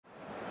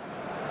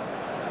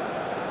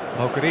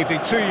Well, good evening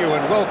to you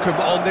and welcome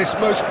on this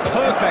most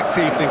perfect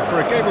evening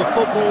for a game of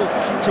football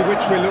to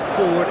which we look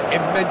forward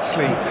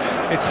immensely.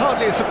 It's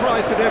hardly a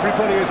surprise that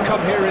everybody has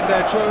come here in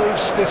their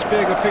droves, this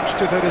being a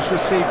fixture that has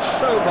received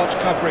so much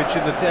coverage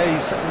in the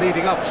days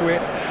leading up to it.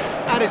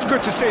 And it's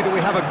good to see that we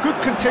have a good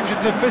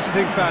contingent of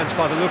visiting fans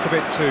by the look of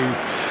it too.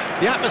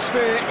 The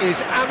atmosphere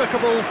is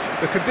amicable,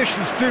 the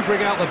conditions do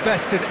bring out the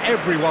best in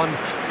everyone,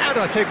 and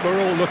I think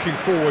we're all looking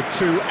forward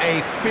to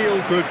a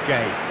feel-good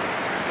game.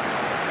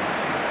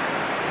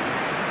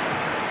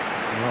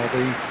 Well,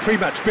 the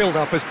pre-match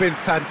build-up has been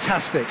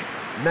fantastic.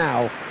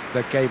 Now,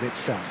 the game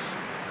itself.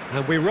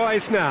 And we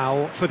rise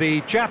now for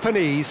the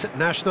Japanese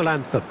national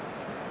anthem.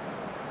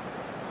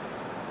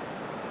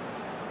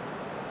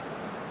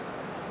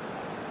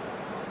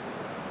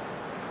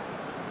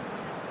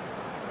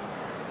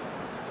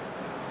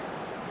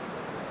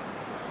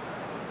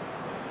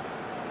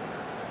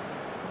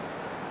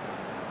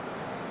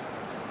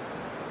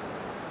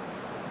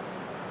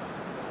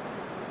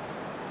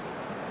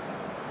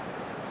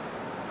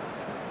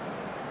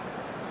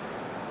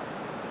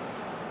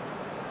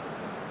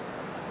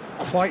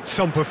 Quite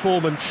some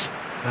performance,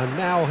 and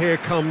now here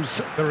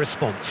comes the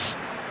response.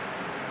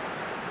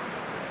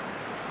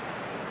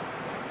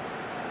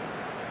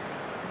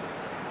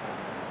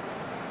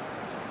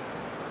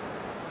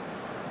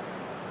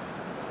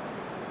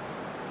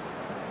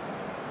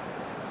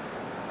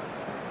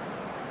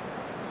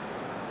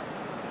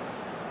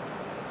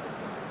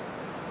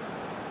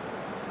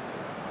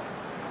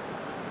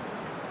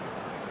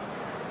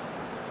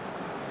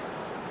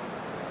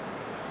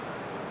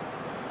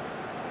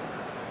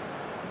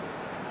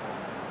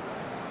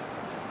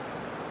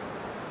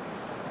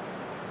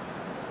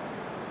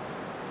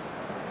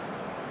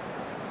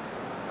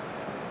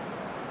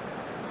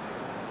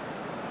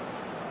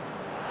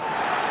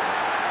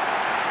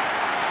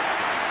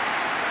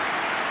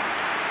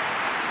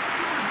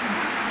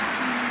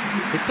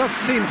 It does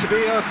seem to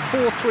be a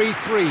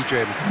 4-3-3,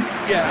 Jim.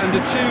 Yeah, and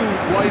the two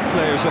wide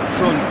players up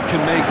front can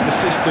make the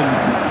system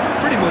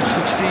pretty much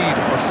succeed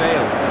or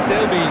fail.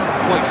 They'll be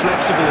quite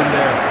flexible in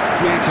their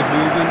creative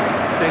movement.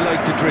 They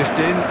like to drift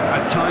in.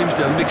 At times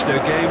they'll mix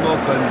their game up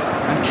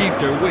and keep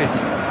their width.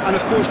 And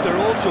of course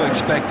they're also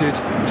expected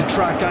to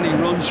track any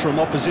runs from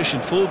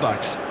opposition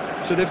fullbacks.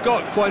 So they've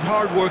got quite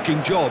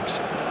hard-working jobs,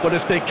 but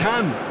if they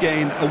can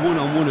gain a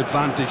one-on-one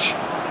advantage,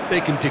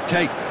 they can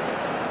dictate.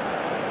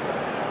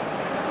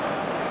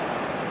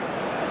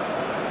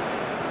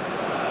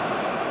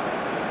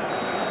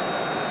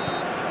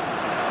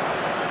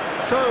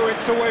 So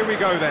it's away we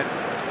go then.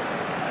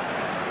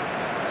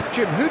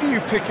 Jim, who do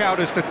you pick out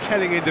as the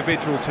telling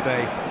individual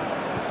today?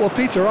 Well,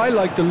 Peter, I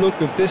like the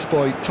look of this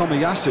boy,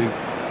 Tomiyasu.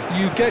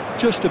 You get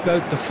just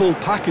about the full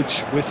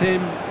package with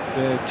him,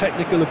 the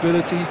technical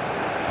ability,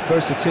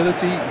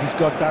 versatility, he's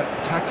got that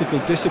tactical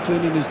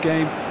discipline in his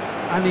game,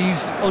 and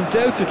he's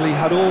undoubtedly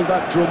had all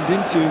that drummed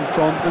into him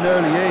from an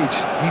early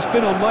age. He's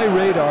been on my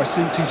radar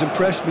since he's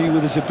impressed me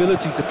with his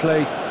ability to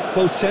play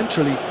both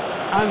centrally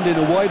and in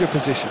a wider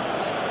position.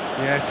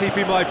 Yes, he'd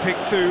be my pick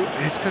too.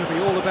 It's going to be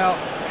all about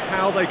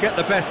how they get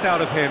the best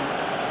out of him.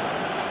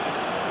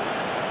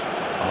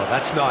 Oh,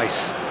 that's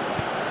nice.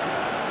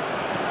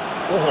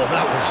 Oh,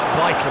 that was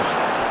vital.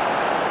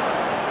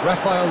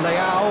 Rafael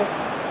Leao.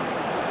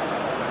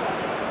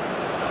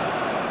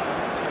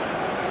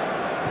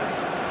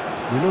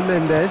 Nuno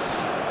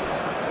Mendes.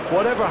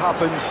 Whatever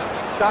happens,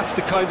 that's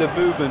the kind of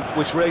movement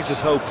which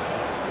raises hope.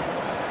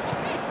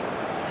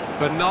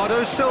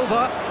 Bernardo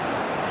Silva.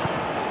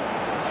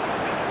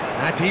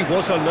 And he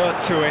was alert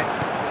to it.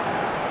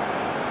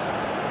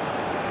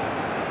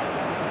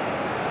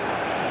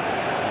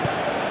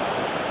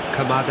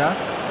 Kamada.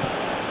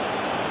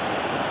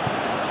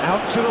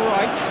 Out to the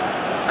right.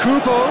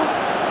 Kubo.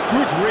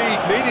 Good read,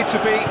 needed to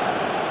be.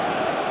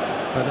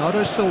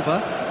 Bernardo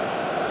Silva.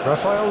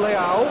 Rafael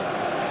Leao.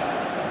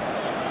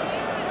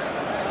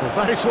 Well,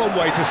 that is one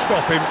way to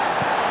stop him.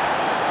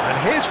 And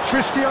here's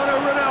Cristiano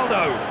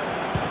Ronaldo.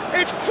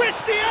 It's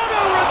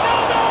Cristiano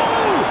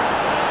Ronaldo!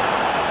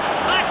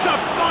 That's a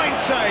fine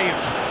save!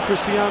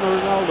 Cristiano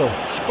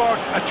Ronaldo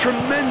sparked a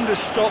tremendous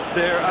stop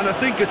there, and I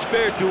think it's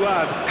fair to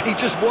add, he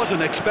just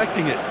wasn't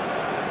expecting it.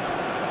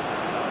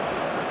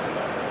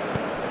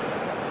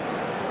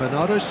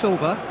 Bernardo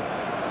Silva.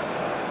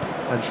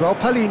 And João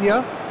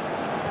Palhinha.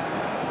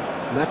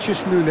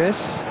 Matheus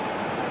Nunes.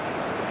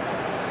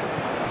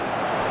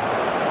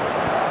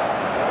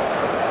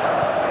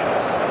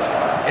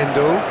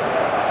 Endo.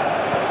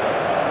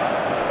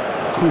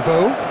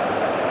 Kubo.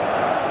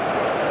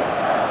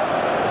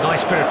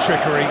 Nice bit of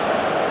trickery.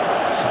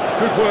 Some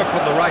good work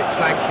on the right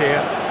flank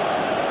here.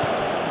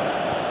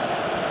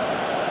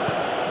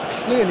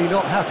 Clearly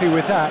not happy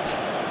with that.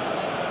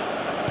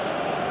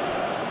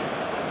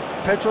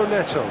 Pedro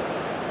Neto.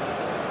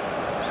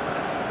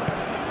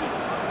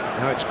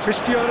 Now it's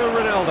Cristiano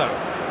Ronaldo.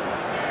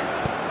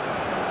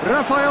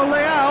 Rafael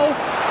Leao.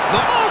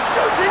 Oh,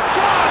 shooting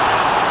chance!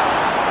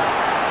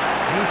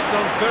 He's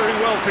done very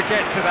well to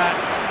get to that.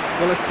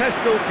 Well, as tests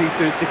go,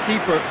 Peter, the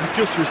keeper has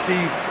just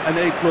received an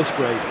A+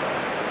 grade.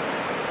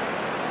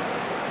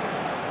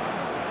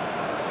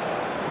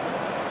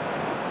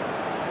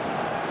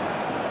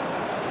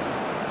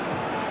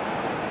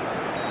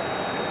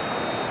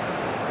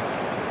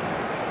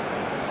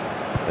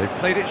 They've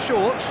played it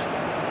short.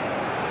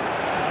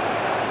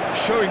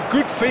 Showing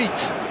good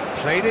feet.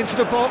 Played into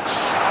the box.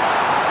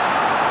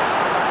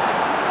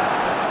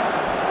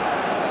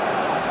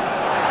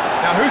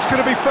 Now who's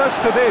going to be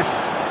first to this?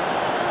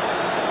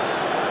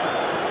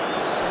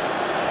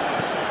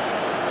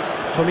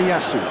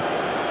 Tomiyasu.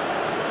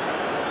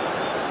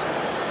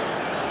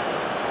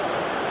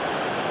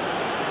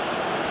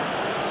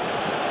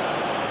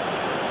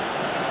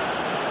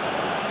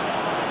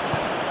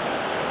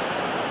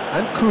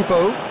 And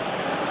Kubo.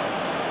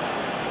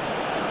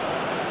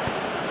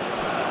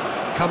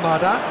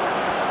 Kamada.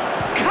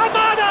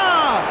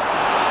 Kamada!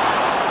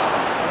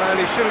 Well,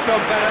 he should have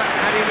done better,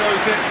 and he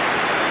knows it.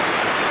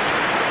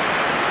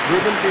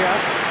 Ruben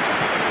Diaz.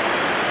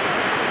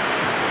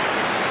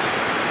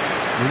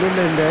 Nuno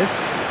Mendes.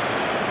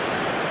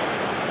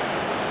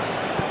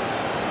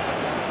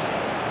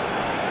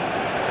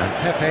 And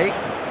Pepe.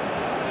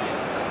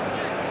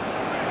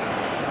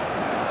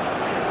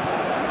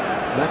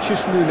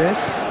 Matheus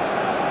Nunes.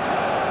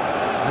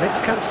 And it's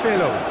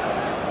Cancelo.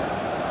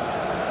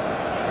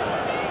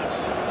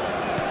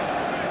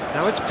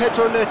 Now it's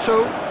Pedro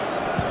Neto.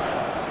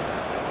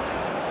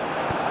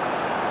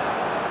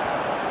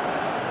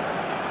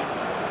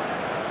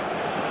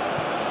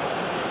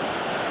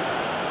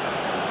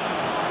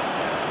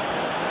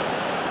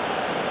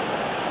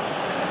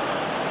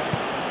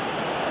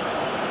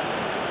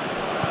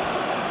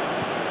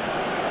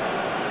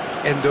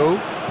 Endo.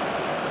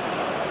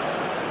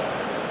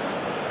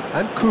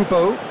 And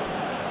Kubo.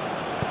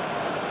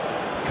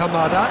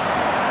 Kamada.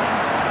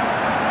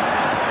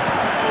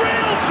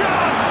 Real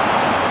chance!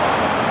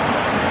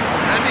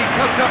 And he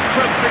comes up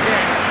trumps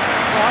again.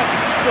 Oh, that's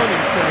a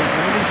stunning save. I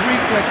mean, his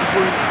reflexes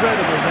were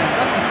incredible then.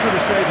 That's as good a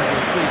save as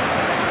you'll see.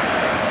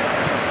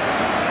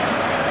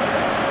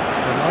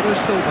 Bernardo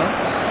Silva.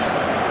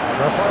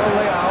 Rafael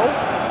Leao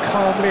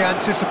calmly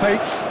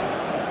anticipates.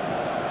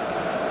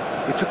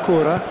 It's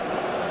Itakura.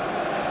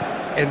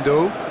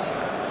 Endo.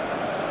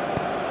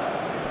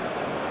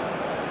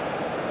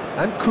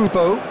 And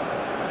Kubo.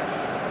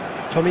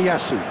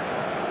 Tomiyasu.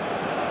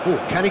 Oh,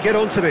 can he get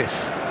onto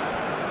this?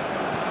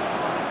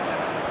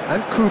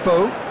 And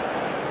Kubo.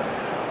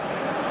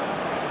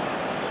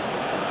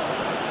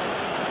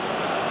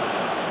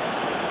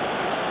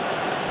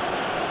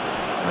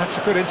 That's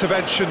a good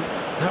intervention.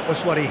 That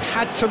was what he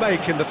had to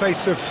make in the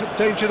face of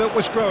danger that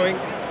was growing.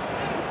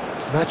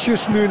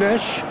 Matheus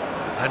Nunes.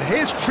 And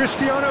here's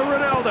Cristiano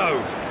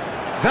Ronaldo.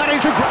 That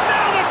is a great...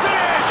 Now the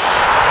finish!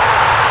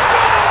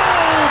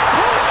 Goal!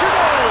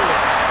 Portugal!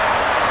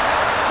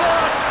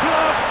 First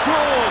blood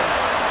drawn.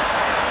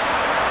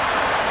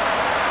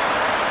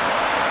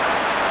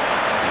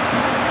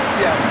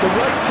 Yeah, the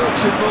right touch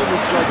in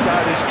moments like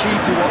that is key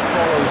to what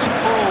follows.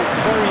 Oh,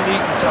 very neat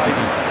and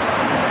tidy.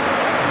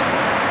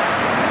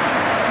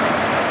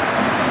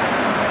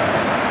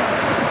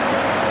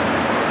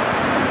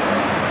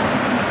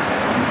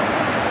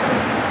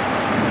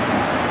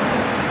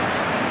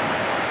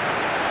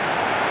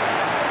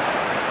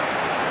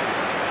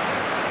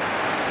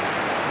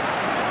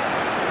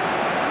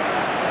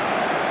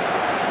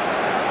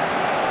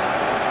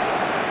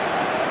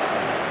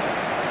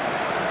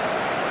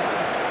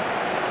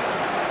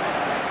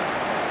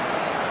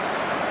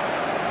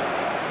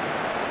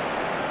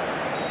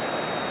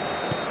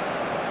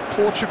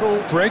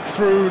 Portugal break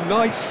through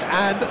nice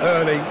and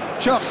early,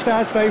 just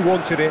as they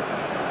wanted it.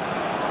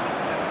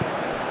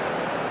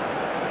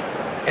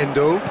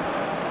 Endo.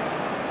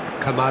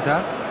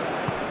 Kamada.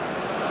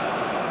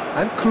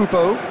 And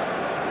Kubo.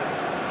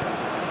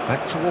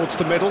 Back towards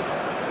the middle.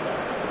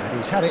 And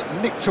he's had it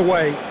nicked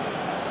away.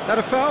 That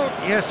a foul?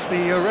 Yes,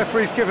 the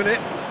referee's given it.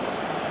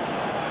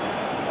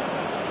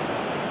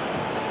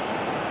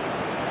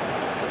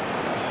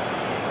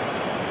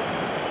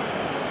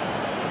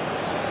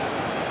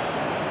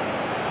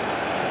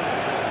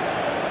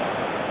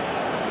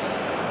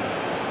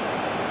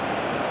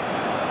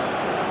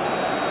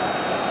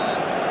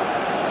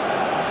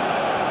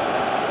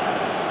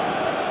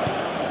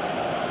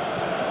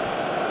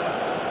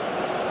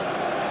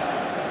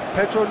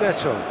 Pedro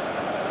Neto.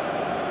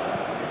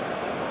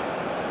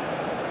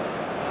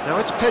 Now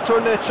it's Pedro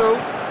Neto.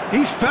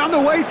 He's found a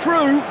way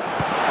through.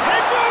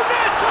 Pedro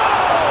Neto!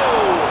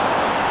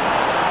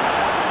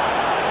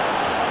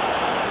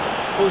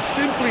 We'll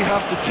simply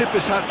have to tip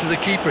his hat to the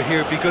keeper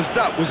here because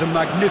that was a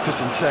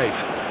magnificent save.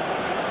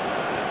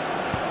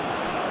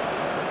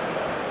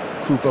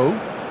 Kubo.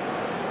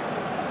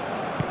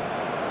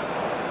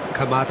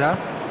 Kamada.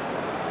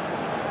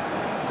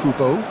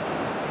 Kubo.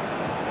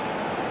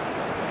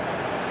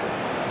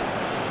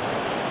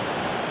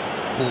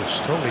 Oh,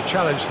 strongly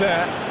challenged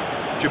there.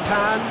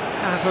 Japan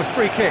have a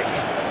free kick.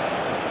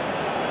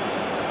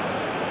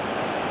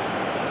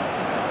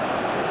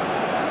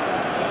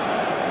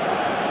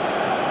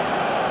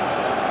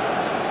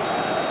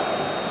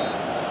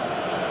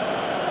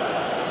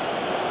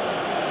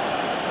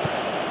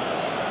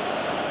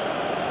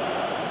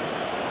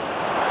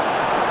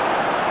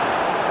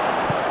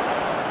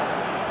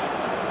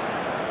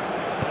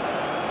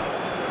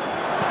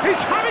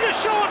 He's having a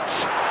shot!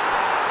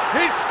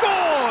 He's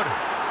scored!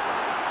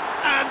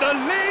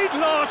 lead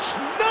lost,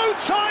 no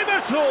time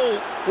at all.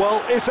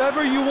 Well, if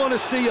ever you want to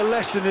see a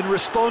lesson in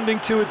responding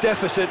to a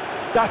deficit,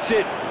 that's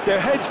it. Their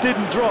heads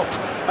didn't drop,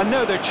 and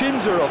now their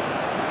chins are up.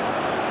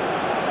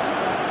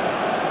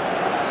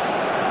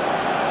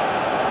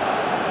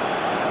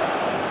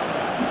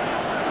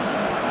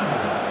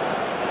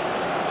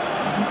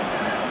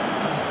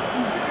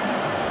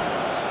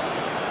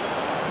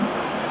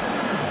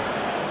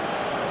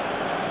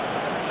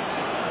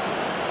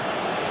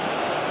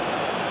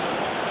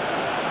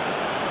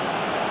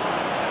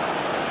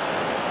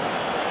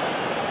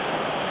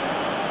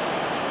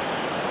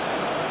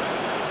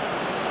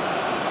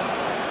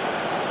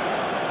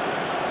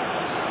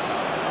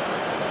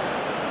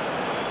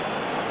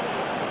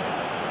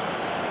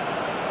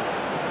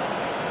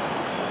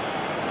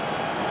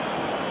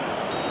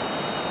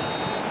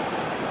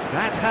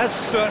 That has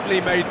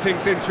certainly made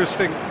things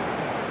interesting.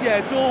 Yeah,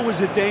 it's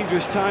always a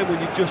dangerous time when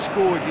you've just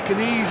scored. You can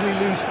easily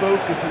lose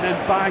focus and then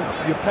bang,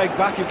 you're pegged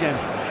back again.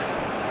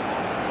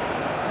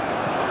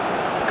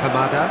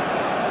 Kamada.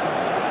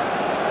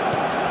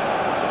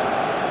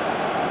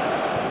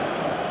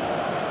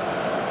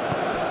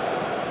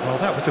 Well,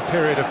 that was a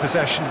period of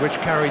possession which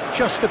carried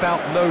just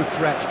about no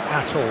threat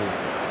at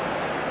all.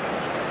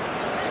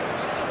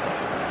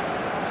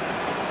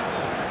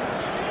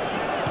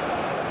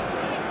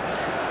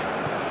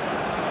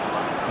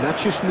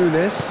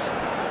 Nunes,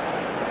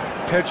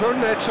 Pedro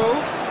Neto,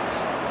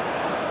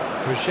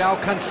 for João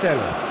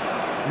Cancelo.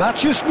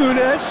 Matheus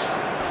Nunes,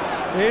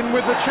 in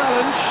with the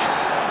challenge.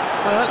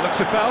 That looks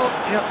a foul.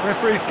 Yep,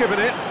 referee's given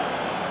it.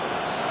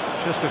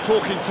 Just a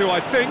talking to, I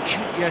think.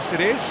 Yes,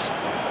 it is.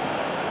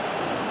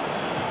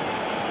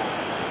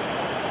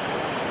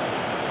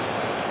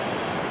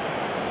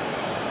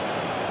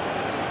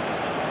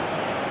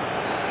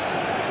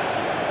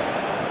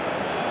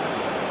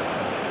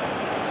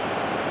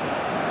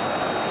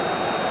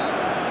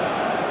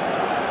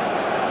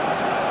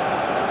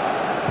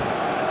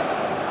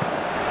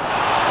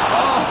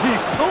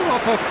 He's pulled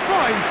off a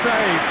fine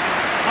save.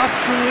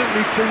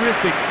 Absolutely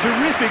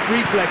terrific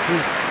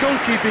reflexes,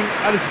 goalkeeping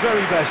at its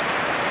very best.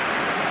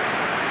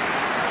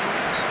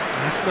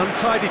 That's an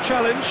untidy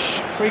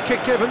challenge, free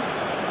kick given.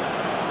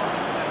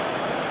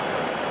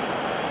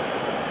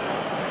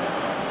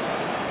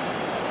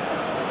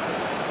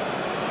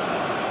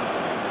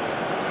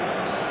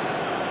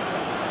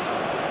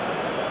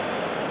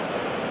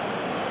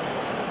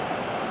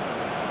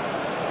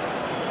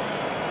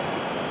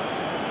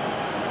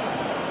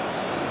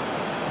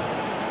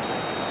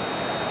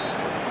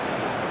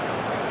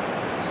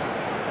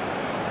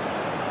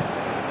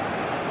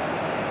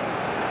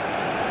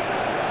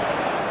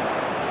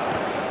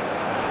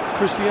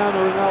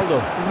 Cristiano Ronaldo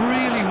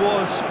really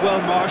was well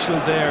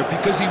marshalled there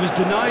because he was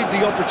denied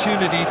the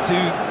opportunity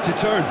to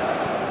turn.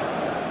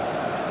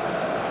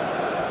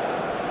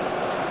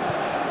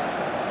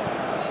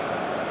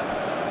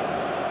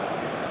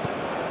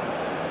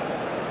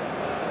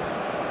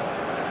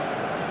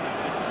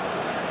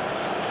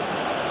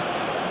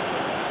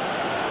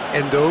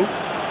 Endo,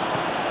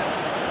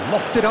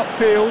 lofted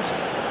upfield.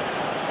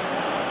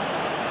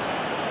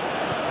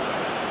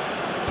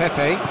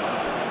 Pepe.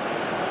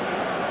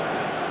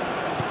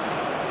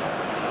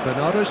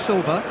 Bernardo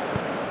Silva,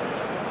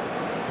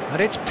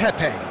 and it's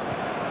Pepe.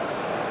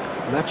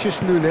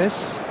 Matheus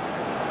Nunes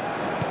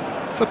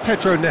for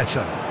Pedro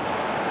Neto.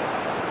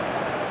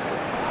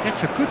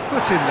 Gets a good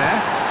foot in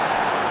there.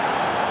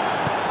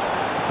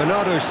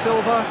 Bernardo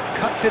Silva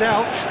cuts it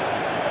out.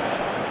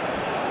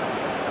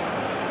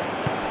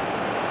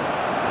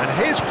 And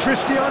here's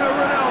Cristiano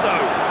Ronaldo.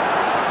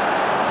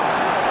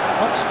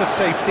 Opts for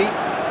safety.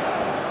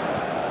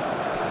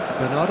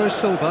 Bernardo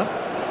Silva.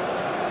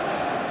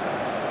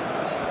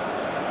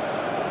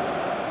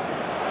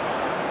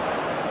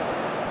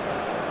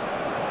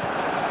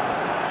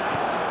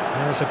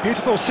 There's a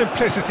beautiful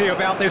simplicity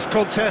about this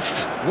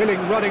contest. Willing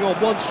running on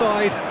one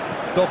side,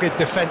 dogged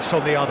defence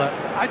on the other.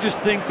 I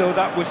just think, though,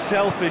 that was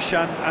selfish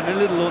and a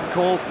little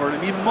uncalled for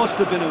him. He must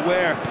have been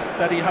aware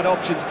that he had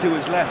options to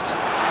his left.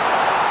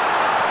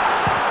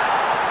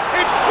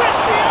 It's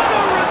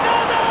Cristiano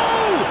Ronaldo!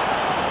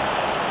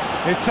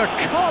 It's a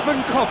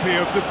carbon copy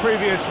of the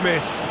previous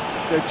miss.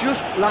 They're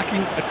just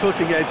lacking a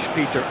cutting edge,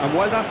 Peter, and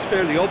while that's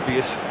fairly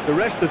obvious, the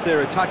rest of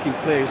their attacking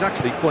play is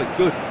actually quite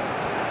good.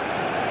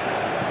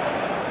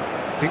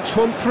 Thinks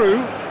one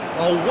through.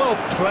 Oh, well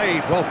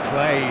played, well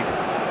played.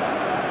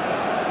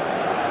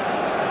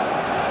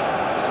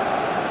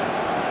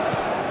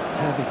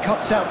 And he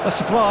cuts out the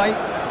supply.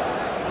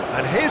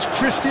 And here's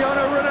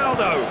Cristiano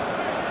Ronaldo.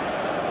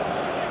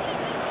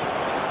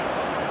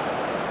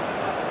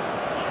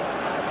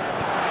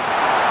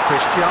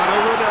 Cristiano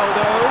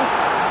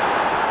Ronaldo.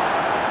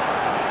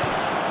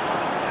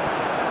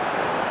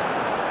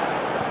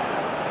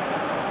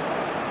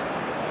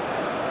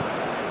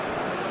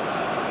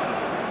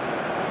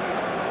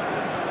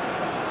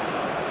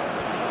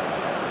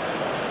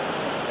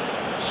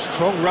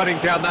 Strong running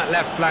down that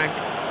left flank.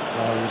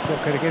 Oh, he's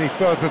not going to get any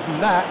further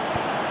than that.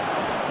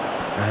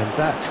 And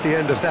that's the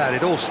end of that.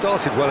 It all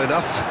started well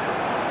enough.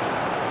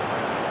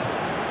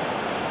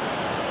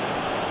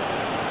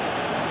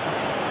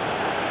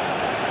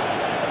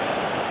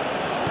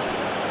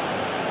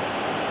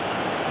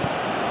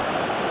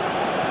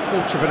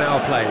 quarter of an hour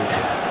played.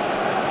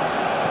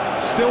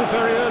 Still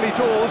very early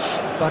doors,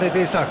 but it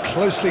is a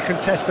closely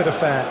contested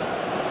affair.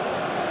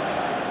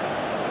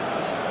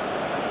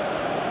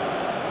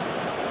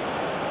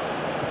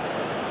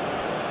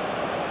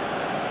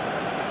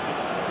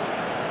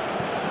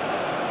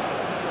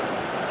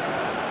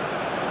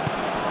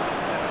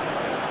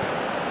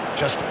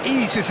 Just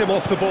eases him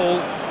off the ball.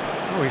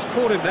 Oh, he's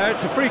caught him there,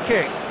 it's a free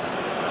kick.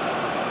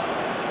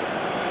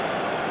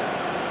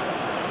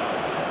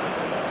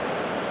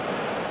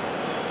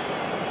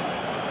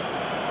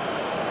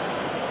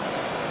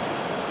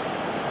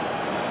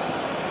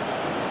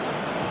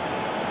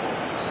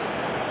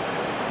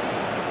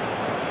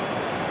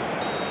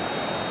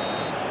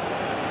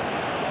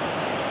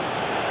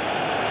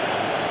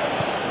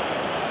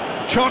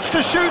 Chance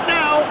to shoot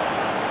now!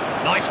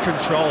 Nice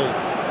control.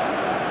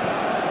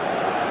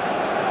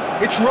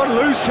 It's run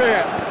loose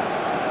here.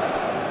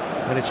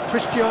 And it's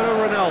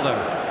Cristiano Ronaldo.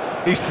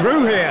 He's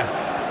through here.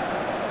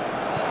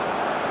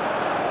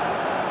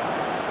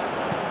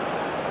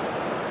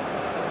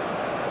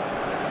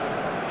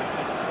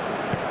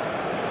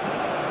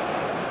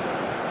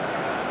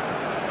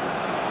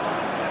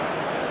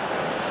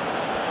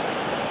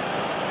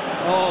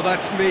 Oh,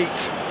 that's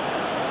neat.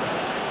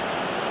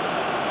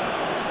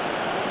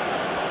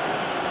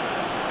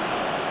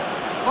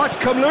 Oh, it's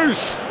come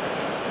loose.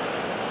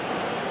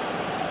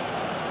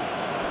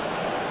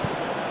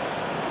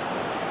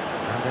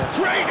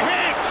 Great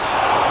hit!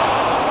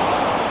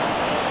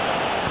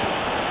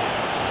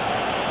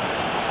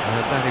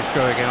 And that is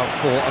going out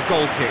for a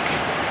goal kick.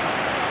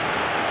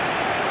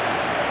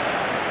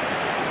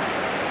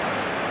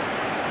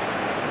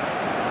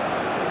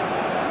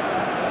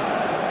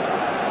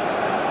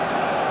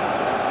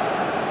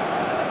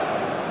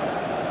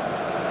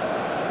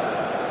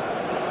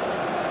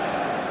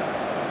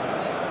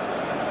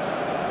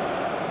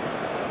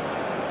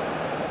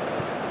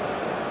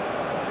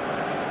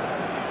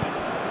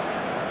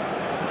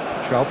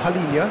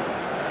 Palinha,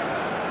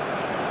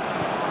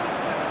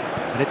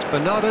 and it's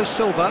Bernardo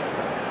Silva.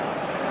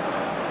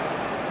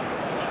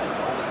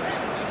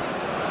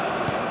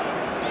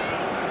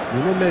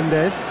 Nuno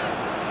Mendes,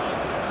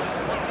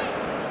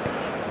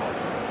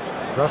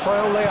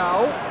 Rafael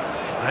Leao,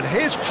 and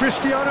here's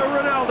Cristiano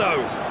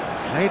Ronaldo.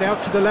 Played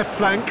out to the left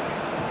flank.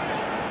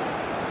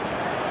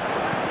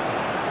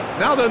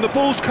 Now then, the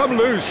ball's come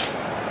loose.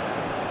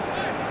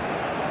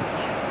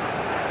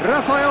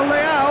 Rafael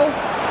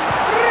Leao.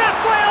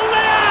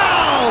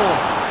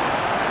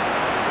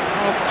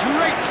 Oh,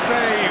 great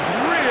save,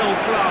 real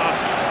class.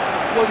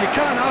 Well, you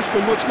can't ask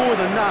for much more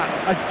than that.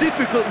 A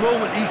difficult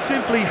moment he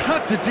simply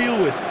had to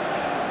deal with.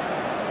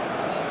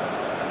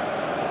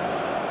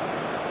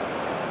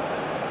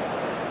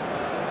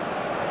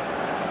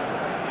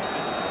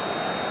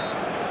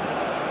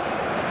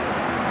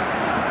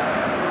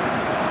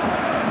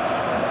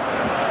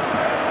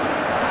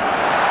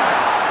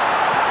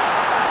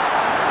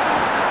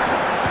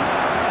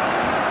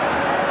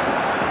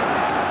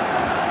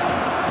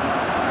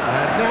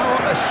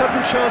 A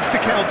sudden chance to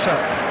counter.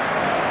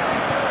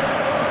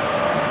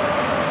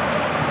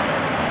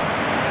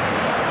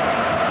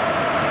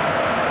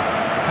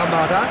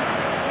 Kamada.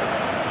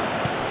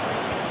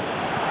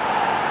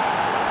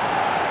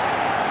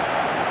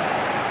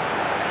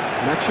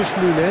 Matheus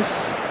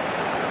Nunes.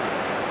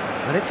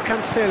 And it's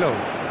Cancelo.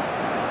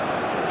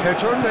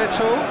 Pedro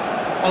Neto.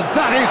 Oh,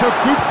 that is a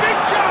good big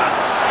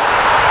chance!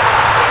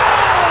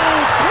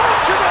 Goal!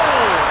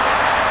 Portugal!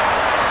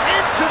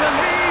 Into the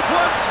lead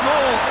once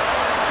more.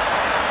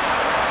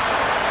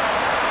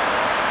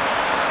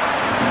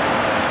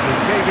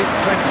 Gave it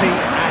plenty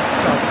and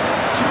some,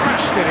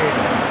 trashed it in.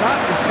 That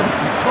is just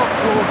the top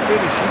drawer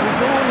finish. He was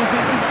always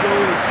in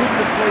control and couldn't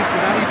have placed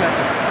it any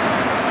better.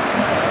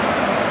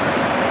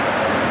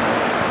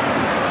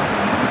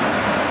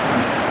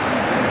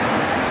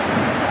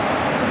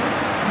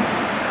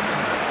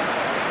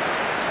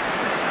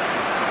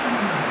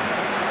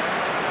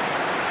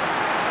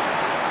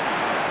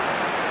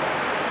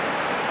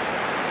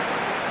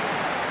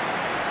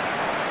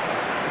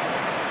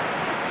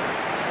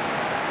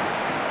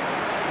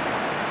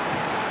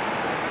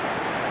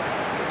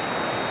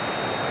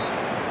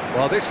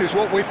 Well, this is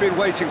what we've been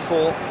waiting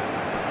for.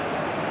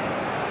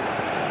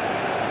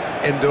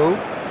 Endo.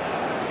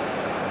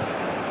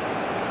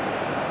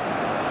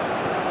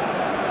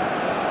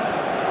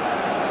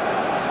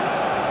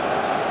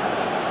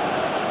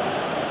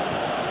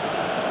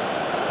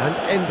 And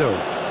Endo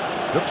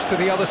looks to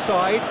the other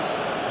side.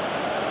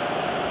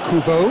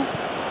 Kubo.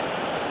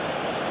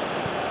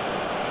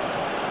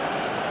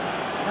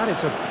 That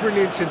is a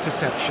brilliant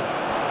interception.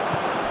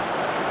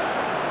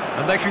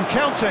 And they can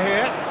counter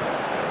here.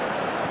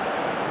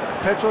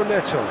 Pedro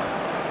Neto.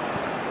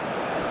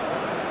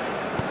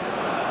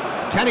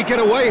 Can he get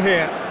away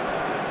here?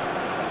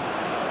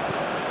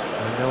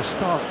 And they'll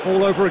start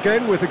all over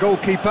again with the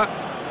goalkeeper.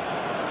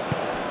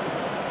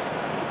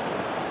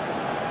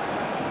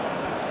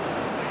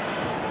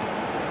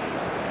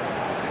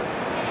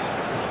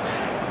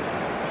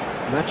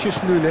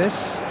 Matheus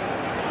Nunes.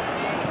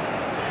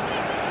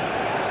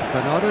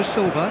 Bernardo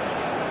Silva.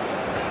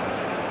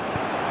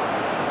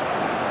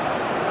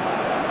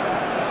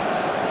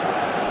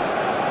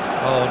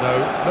 Oh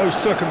no, no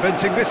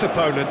circumventing this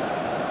opponent.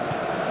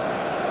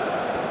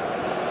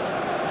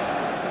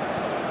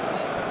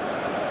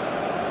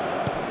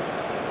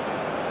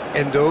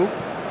 Endo.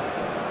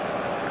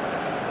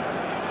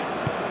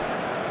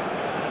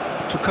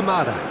 To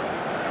Kamada.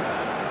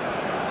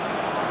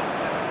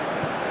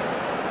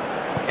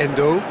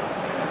 Endo.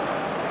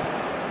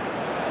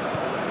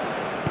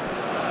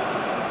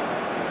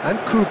 And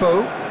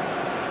Kubo.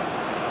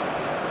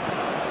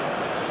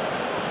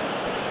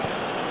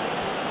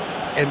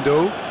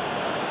 Endo.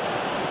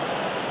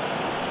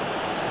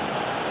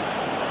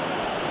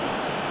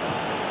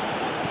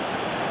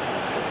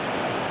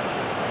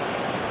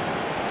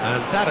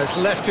 And that has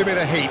left him in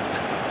a heap.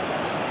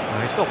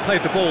 He's not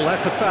played the ball,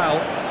 that's a foul.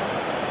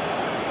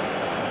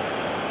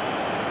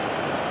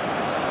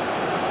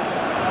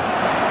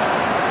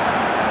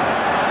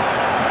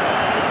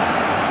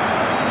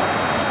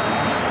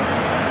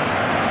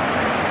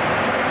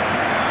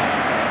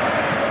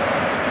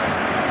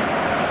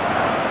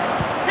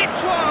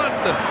 Hits one!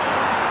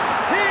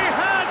 He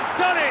has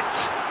done it!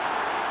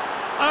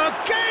 A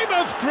game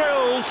of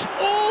thrills,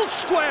 all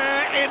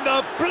square in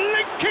the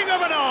blinking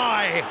of an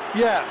eye!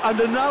 Yeah, and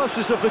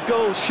analysis of the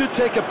goal should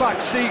take a back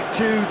seat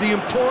to the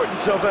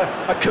importance of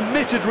a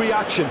committed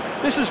reaction.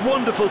 This is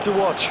wonderful to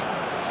watch.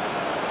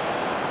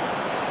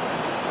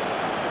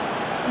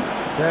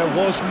 There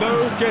was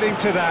no getting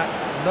to that,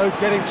 no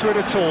getting to it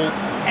at all.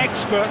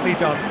 Expertly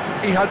done.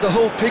 He had the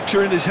whole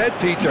picture in his head,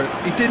 Peter.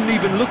 He didn't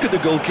even look at the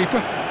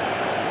goalkeeper.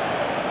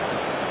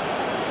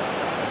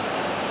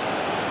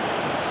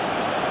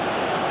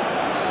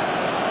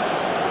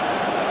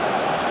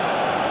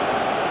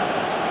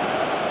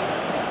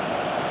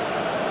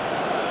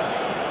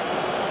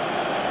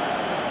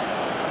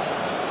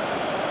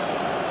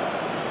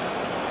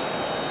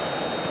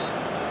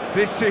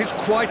 This is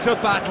quite a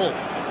battle.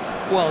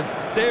 Well,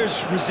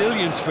 there's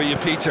resilience for you,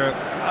 Peter.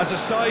 As a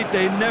side,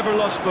 they never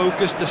lost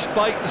focus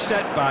despite the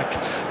setback.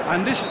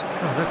 And this is...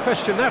 Oh, no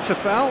question, that's a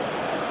foul.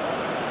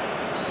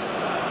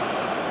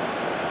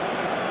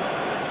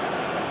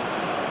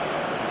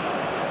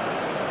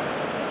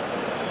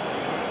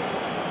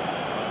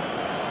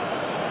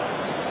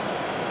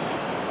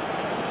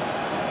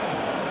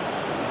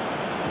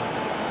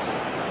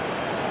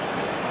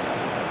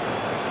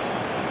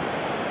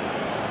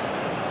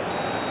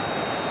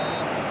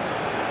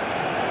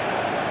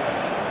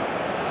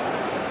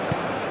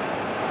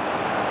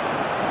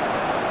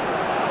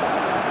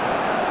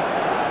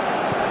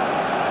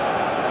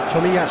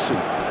 Tomiyasu.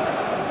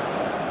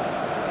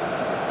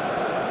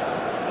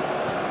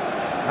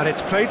 And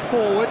it's played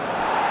forward.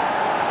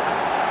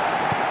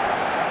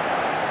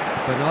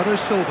 Bernardo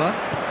Silva.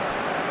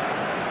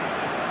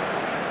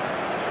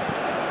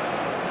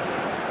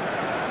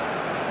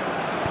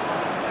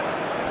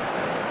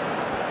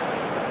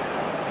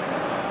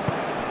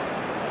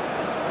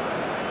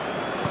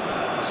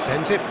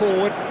 Sends it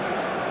forward.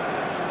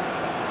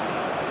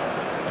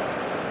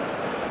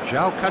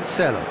 João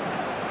Cancelo.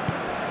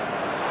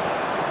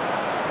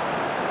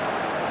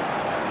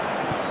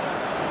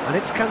 And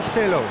it's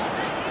Cancelo.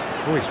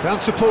 Oh, he's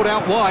found support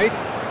out wide.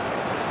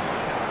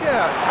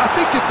 Yeah, I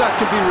think if that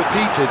can be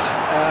repeated,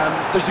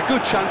 there's a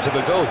good chance of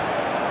a goal.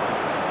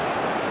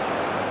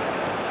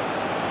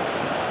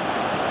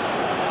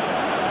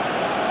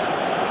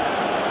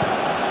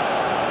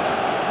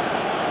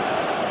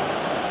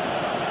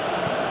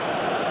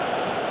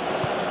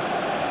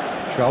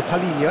 João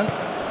Palhinha.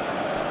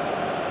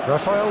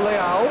 Rafael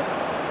Leao.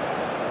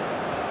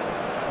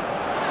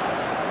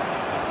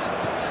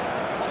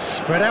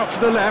 Spread out to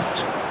the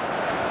left.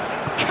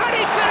 Can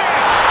he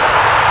finish?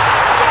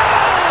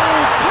 Goal!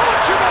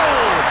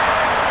 Portugal!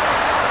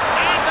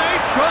 And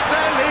they've got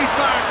their lead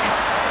back.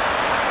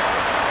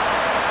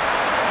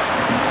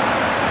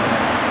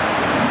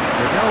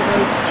 Ronaldo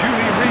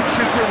duly reaps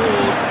his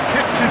reward,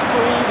 kept his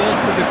cool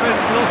whilst the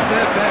defence lost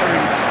their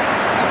bearings.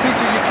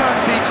 Peter, you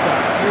can't teach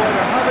that. You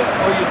either have it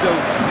or you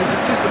don't. His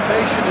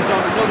anticipation is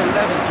on another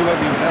level to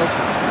everyone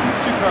else's.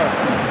 Superb.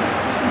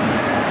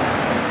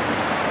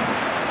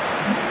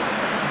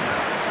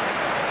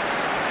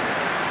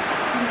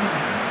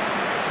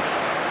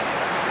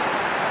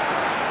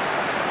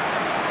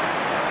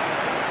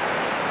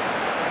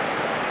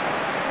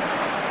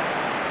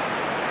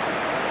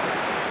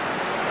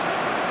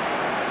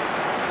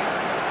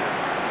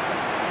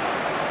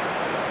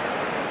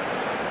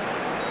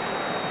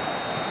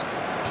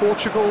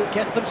 Portugal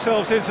get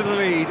themselves into the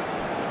lead.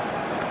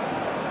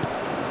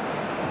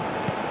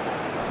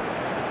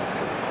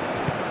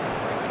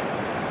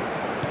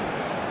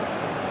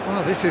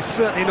 Well, this is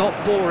certainly not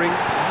boring.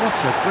 What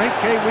a great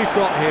game we've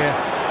got here.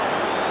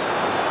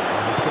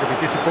 He's going to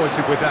be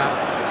disappointed with that.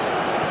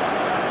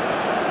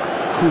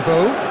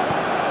 Kubo.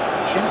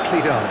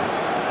 Gently done.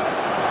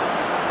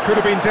 Could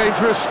have been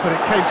dangerous, but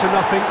it came to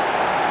nothing.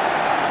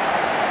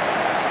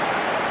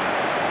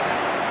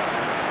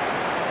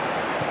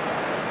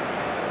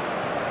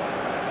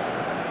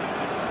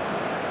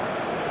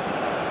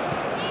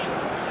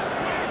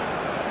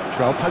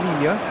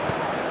 Palinha.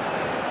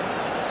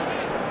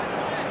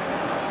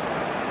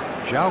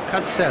 João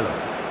Cancelo.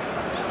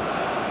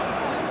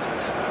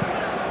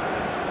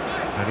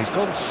 And he's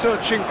gone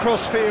searching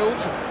crossfield.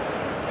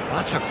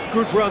 That's a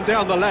good run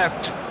down the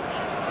left.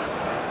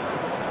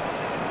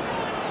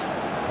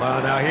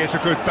 Well, now here's a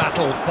good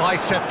battle,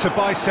 bicep to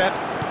bicep.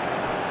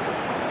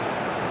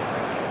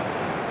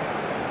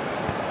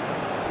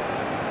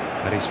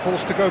 And he's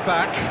forced to go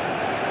back.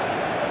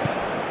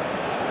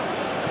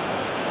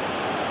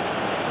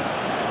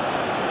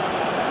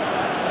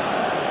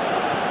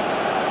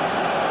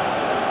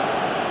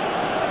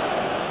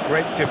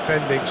 Great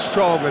defending,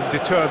 strong and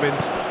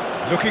determined.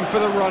 Looking for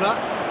the runner.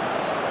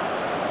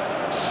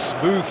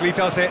 Smoothly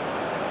does it.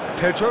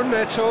 Pedro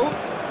Neto.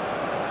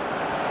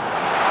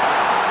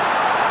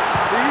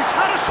 He's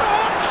had a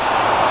shot!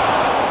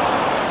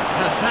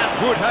 And that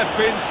would have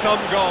been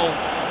some goal.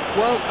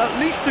 Well, at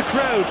least the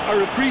crowd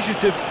are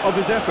appreciative of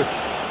his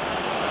efforts.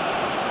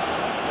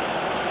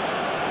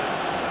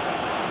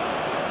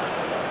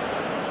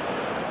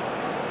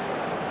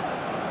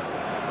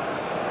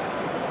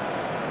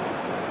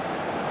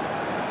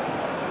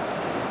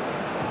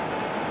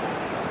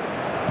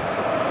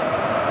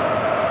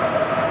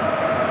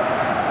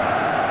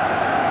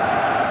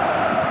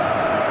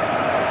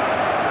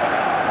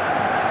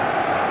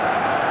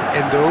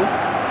 Endo.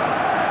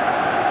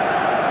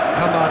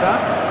 Kamada.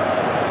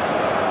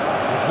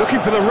 He's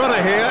looking for the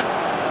runner here.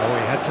 Oh,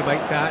 he had to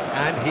make that,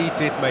 and he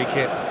did make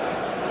it.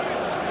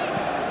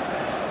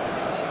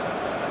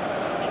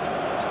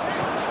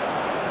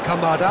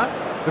 Kamada,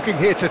 looking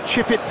here to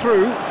chip it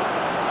through.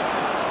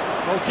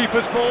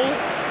 Goalkeeper's ball.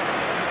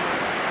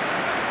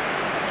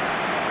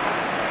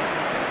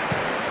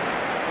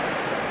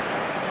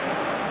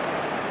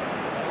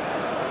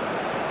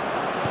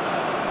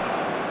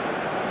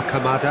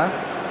 Kamada.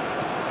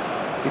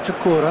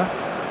 Itakura.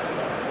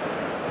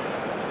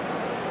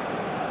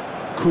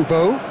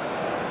 Kubo.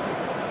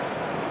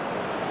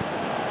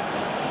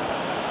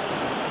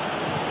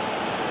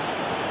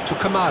 To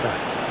Kamada.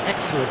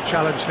 Excellent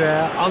challenge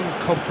there,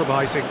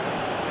 uncompromising.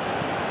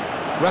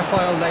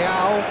 Rafael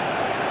Leao.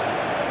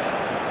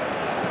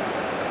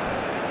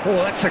 Oh,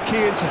 that's a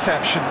key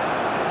interception.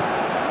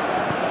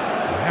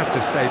 I have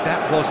to say,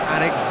 that was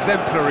an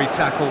exemplary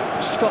tackle.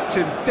 Stopped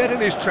him dead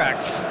in his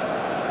tracks.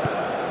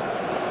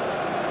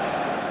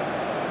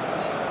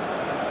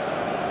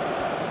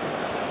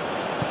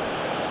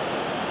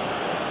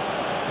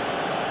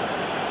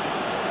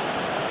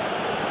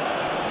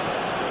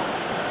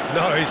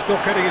 No, he's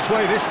not getting his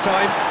way this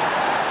time.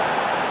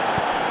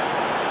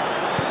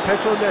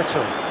 Pedro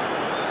Neto.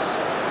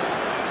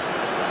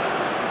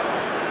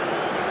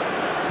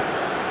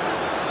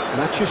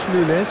 Matheus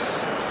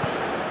Nunes.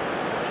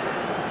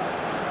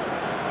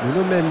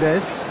 Nuno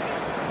Mendes.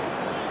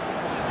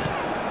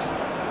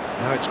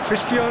 Now it's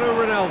Cristiano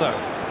Ronaldo.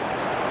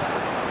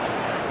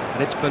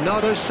 And it's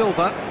Bernardo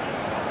Silva.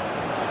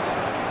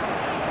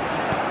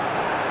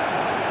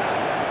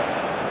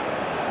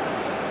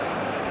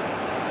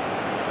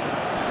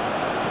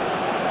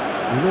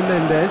 Nuno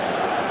Mendes.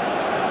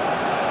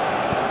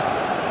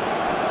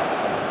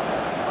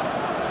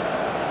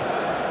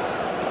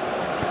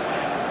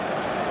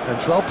 And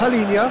João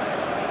Palinha.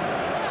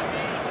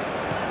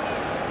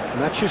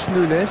 Matheus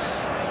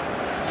Nunes.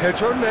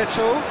 Pedro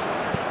Neto.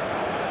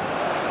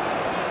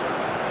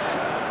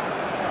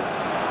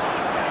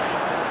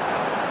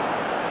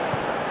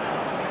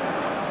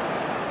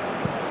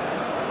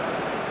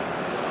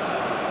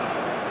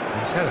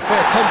 He's had a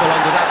fair tumble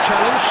under that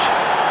challenge.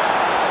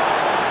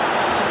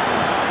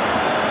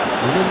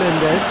 Nuno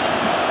Mendes.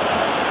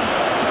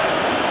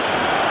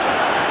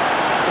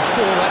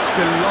 Oh, that's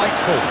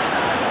delightful.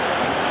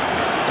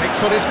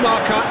 Takes on his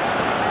marker.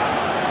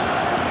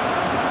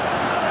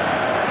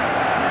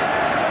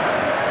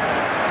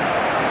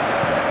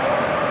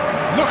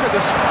 Look at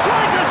this.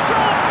 Tries a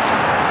shot!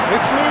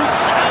 It's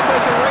loose and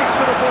there's a race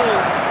for the ball.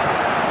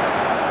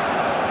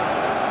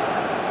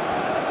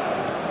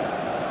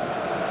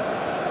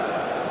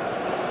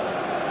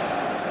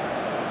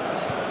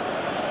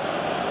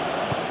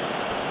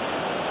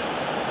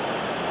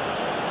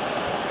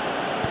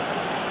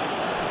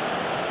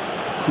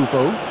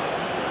 Kubo.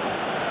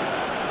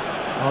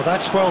 Oh,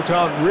 that's well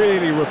done,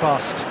 really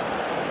robust.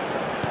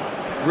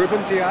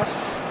 Ruben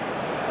Dias.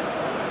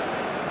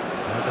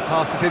 And the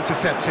pass is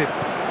intercepted.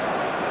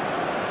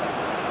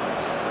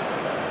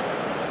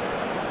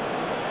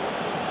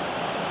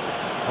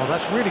 Oh,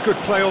 that's really good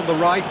play on the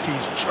right,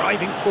 he's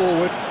driving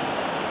forward.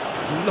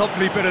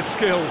 Lovely bit of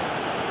skill.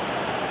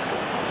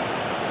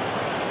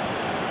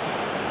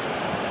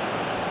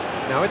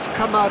 Now it's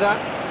Kamada.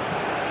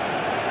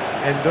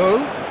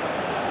 Endo.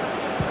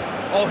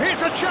 Oh,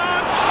 here's a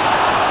chance!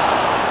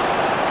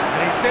 And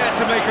he's there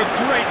to make a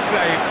great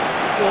save.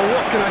 Well,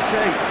 what can I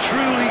say?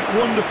 Truly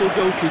wonderful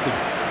goalkeeping.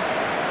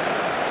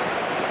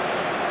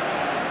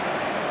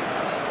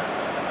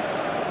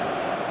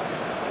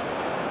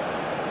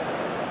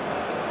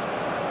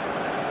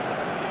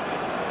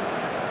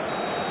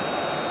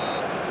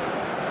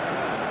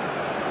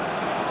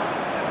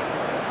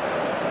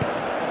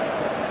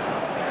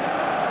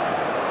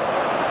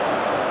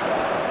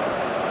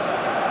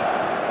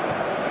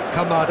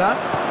 Kamada.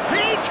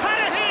 He's had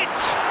a hit!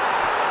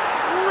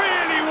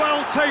 Really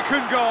well taken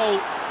goal.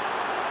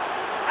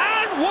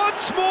 And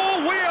once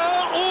more we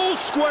are all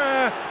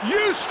square.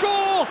 You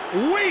score,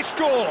 we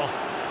score.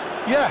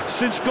 Yeah,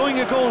 since going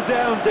a goal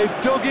down,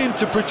 they've dug in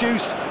to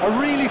produce a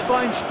really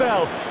fine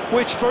spell,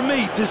 which for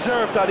me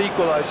deserved that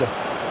equaliser.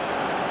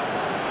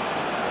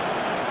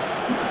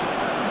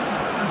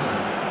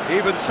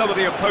 Even some of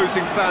the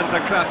opposing fans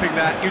are clapping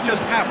that. You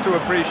just have to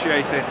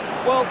appreciate it.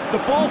 Well, the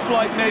ball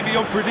flight may be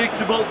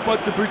unpredictable,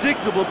 but the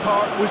predictable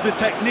part was the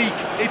technique.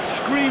 It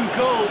screamed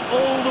goal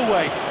all the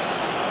way.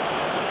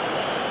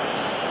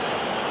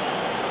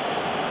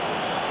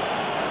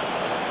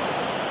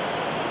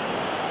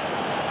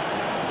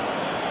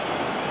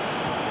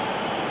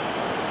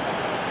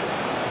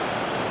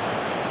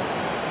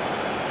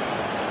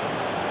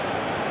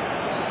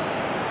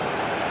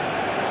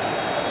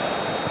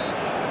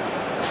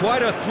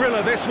 Quite a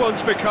thriller this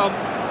one's become.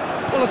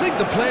 Well, I think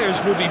the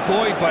players will be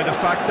buoyed by the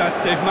fact that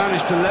they've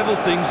managed to level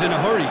things in a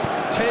hurry.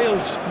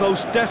 Tails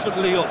most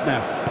definitely up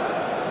now.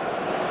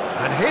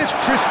 And here's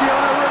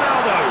Cristiano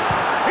Ronaldo.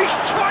 He's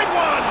tried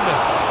one!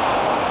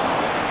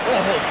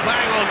 Oh,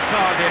 bang on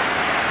target.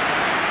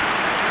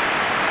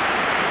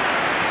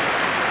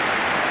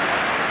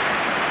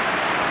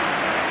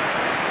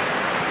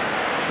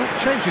 Short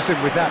changes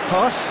him with that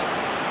pass.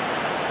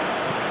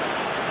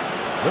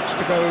 Looks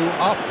to go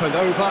up and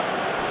over.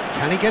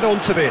 Can he get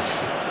onto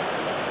this?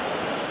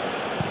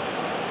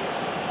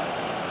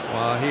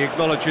 Well, he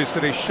acknowledges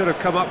that he should have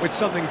come up with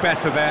something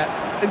better there.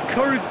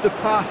 Encouraged the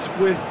pass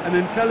with an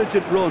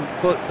intelligent run,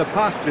 but the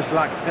pass just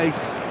lacked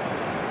pace.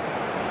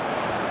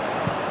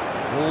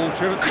 Ball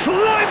driven,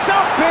 climbs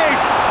up big!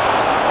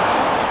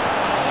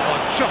 Oh,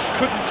 just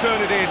couldn't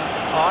turn it in.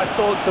 I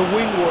thought the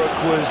wing work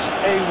was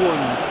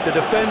A1. The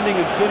defending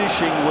and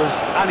finishing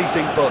was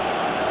anything but.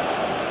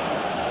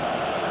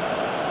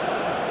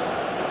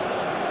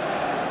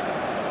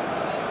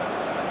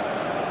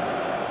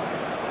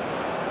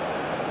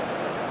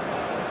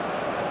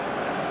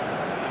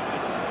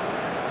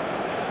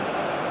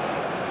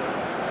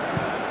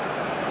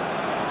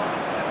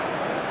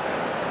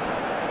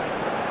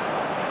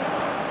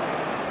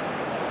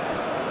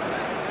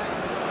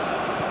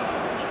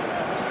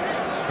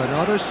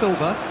 Bernardo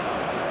Silva.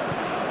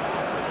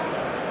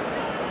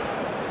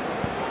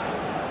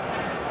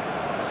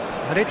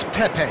 And it's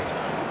Pepe.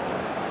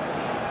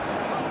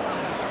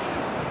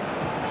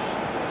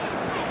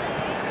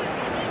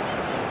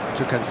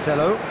 To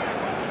Cancelo.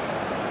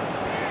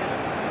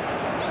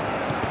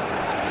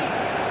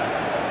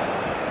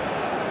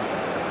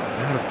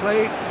 Out of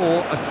play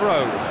for a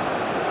throw.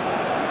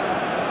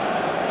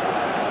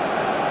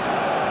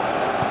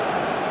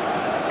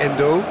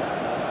 Endo.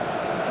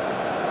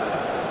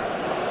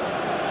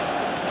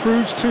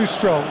 Proves too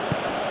strong.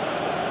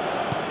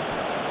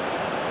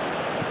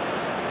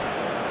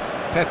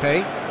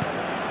 Pepe.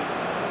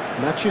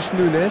 Matthews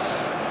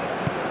Nunes.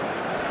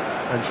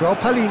 And João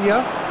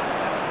Palhinha.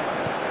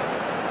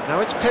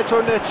 Now it's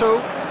Pedro Neto.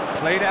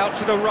 Played out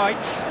to the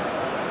right.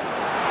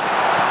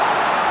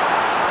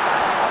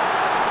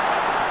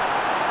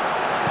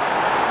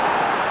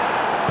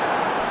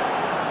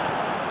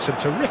 Some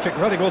terrific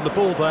running on the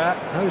ball there.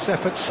 Those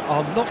efforts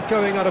are not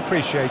going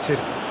unappreciated.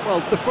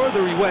 Well, the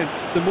further he went,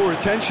 the more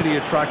attention he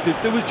attracted.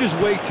 There was just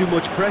way too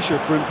much pressure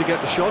for him to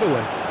get the shot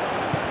away.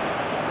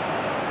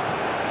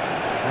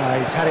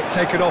 He's had it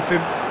taken off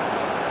him.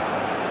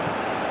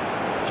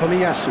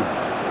 Tomiyasu.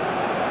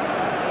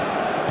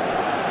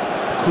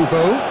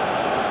 Kubo.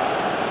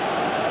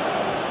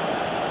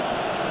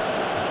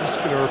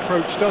 Muscular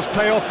approach does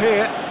pay off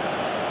here.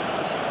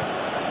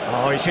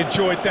 Oh, he's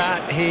enjoyed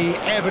that. He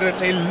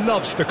evidently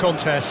loves the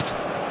contest.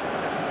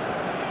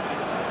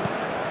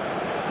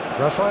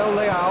 Rafael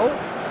Leao.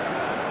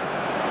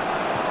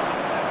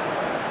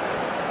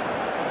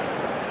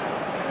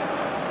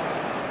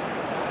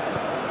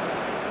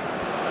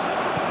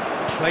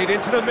 Played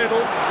into the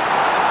middle.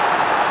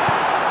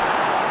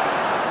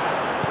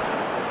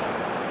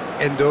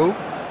 Endo.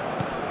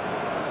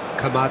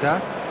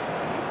 Kamada.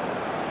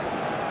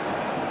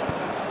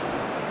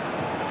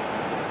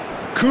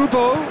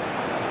 Kubo.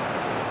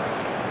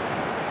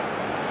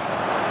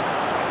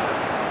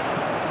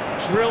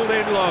 Drilled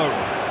in low.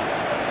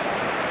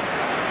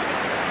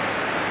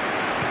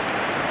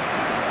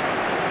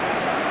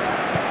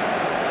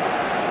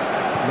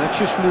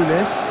 Matthews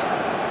Nunes.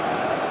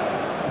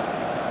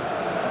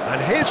 And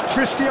here's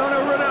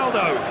Cristiano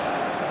Ronaldo.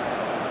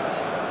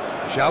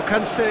 João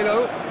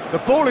Cancelo. The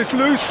ball is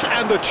loose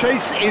and the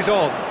chase is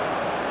on.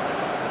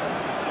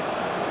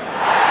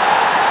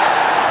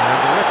 And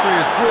the referee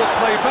has brought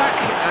play back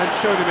and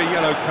showed him a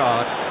yellow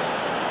card.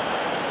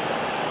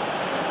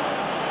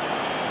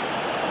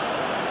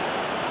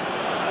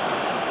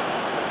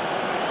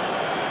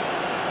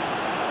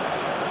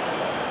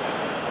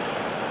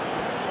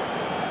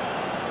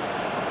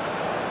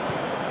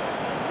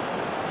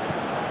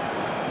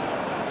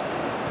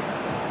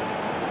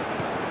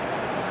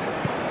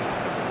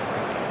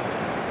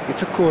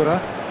 It's Akura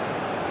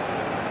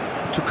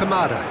to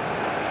Kamada.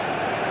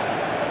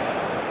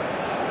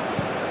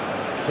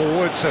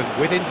 Forwards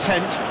and with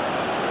intent.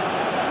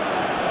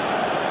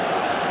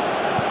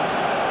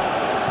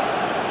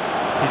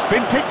 He's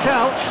been picked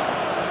out.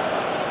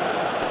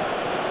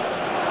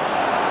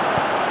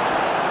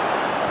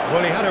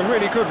 Well, he had a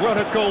really good run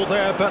at goal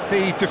there, but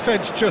the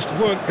defence just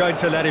weren't going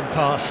to let him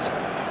past.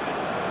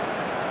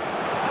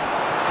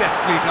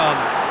 Deftly done.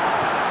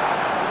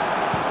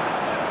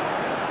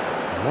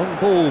 Long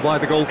ball by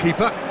the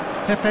goalkeeper.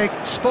 Pepe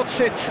spots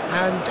it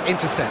and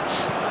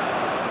intercepts.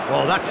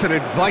 Well, that's an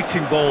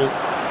inviting ball.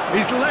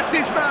 He's left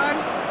his man.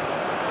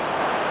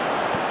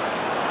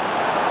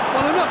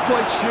 Well, I'm not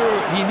quite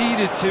sure he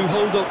needed to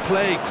hold up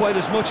play quite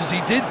as much as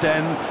he did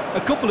then.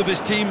 A couple of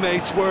his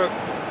teammates were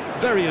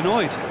very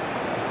annoyed.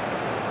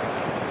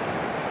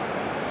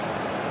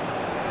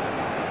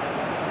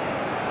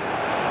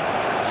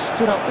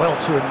 Stood up well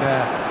to him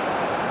there.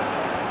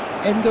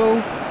 Endo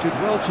did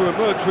well to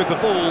emerge with the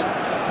ball.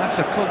 That's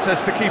a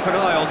contest to keep an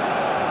eye on.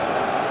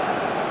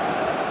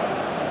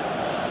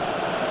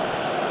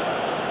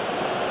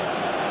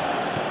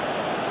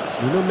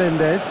 Nuno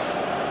Mendes.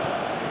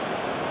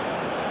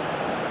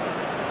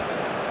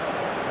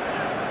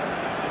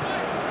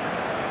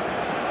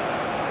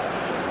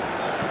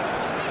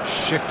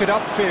 Shifted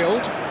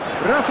upfield.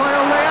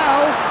 Rafael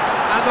Leao,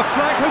 and the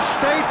flag has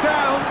stayed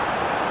down.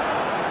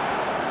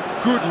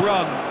 Good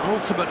run,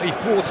 ultimately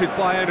thwarted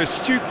by an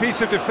astute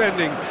piece of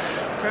defending.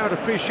 Crowd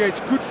appreciates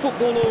good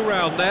football all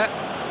round there.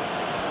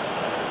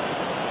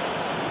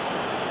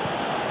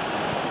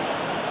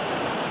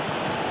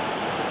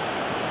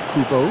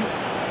 Kubo.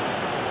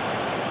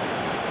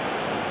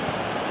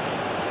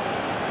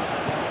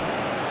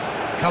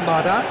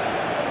 Kamada.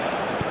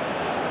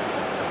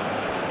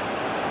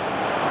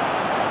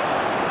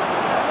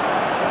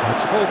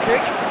 That's a ball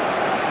kick.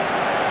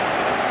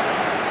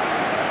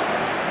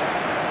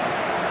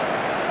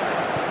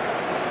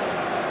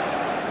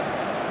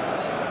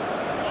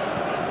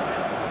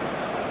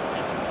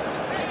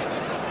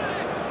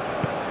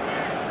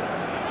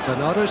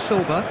 Bernardo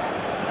Silva.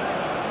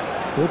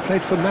 Ball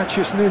played for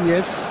Matheus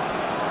Nunes.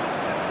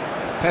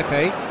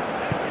 Pepe.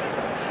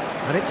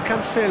 And it's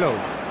Cancelo.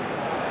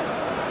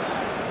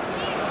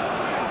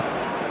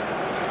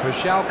 For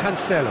João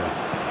Cancelo.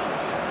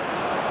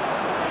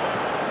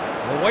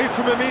 Away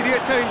from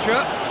immediate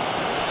danger.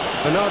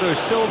 Bernardo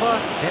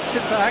Silva gets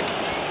it back.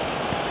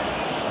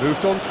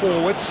 Moved on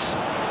forwards.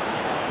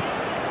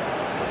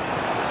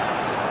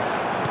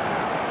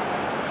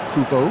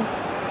 Kubo.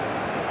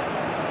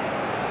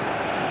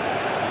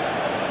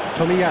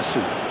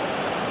 Tomiyasu.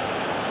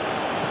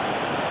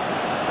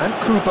 And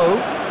Kubo.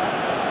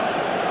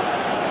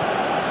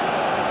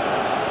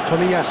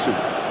 Tomiyasu.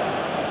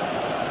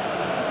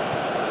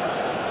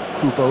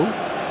 Kubo.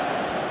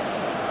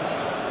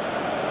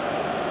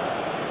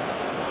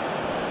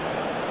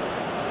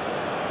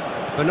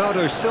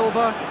 Bernardo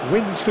Silva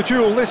wins the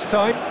duel this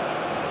time.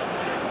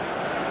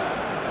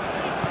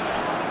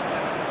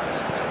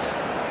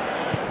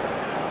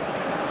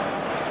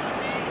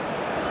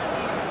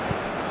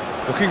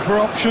 Looking for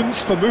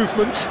options for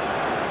movement.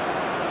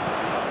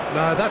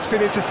 No, that's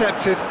been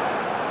intercepted.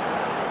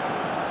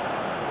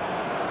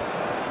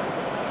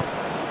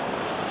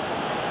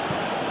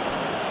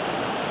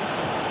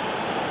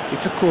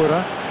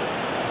 Itakura.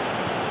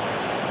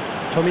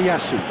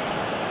 Tomiyasu.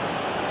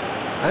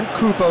 And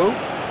Kubo.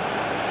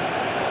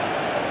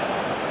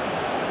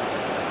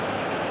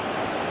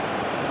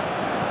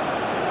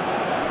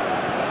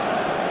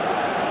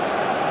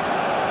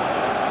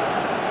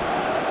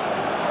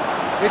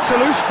 It's a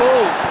loose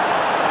ball.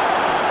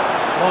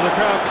 Well, the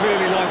crowd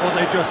clearly like what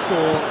they just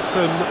saw.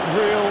 Some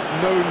real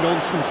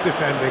no-nonsense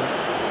defending.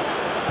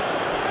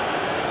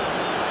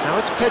 Now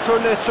it's Pedro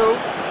Neto.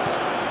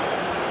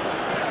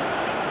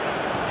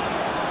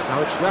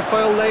 Now it's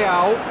Rafael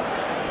Leao.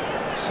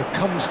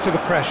 Succumbs to the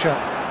pressure.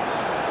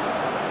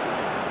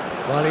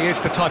 Well, he is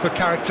the type of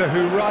character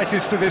who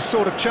rises to this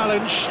sort of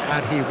challenge,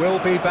 and he will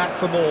be back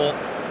for more.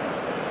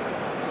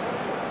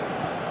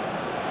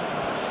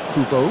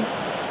 Kubo.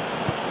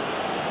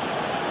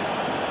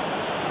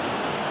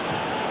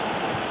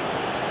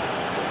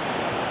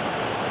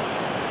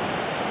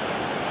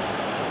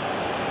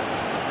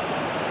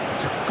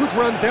 It's a good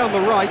run down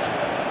the right.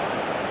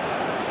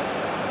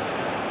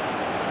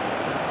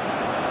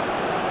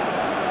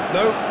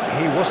 No,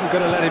 he wasn't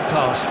going to let him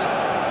past.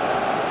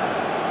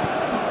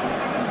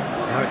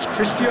 Now it's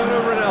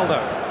Cristiano Ronaldo.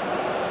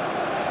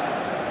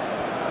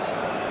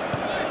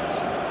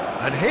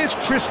 And here's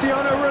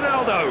Cristiano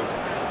Ronaldo.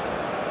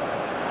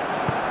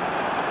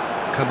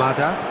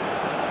 Kamada.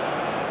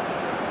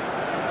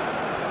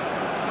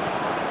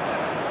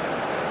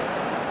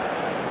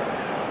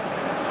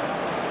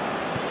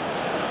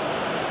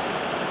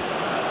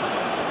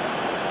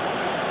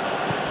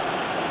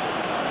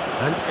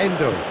 And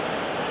Endo.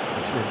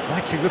 It's an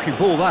inviting looking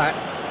ball, that.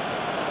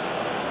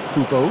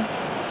 Kubo.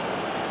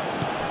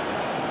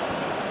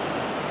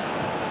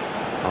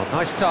 Oh,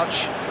 nice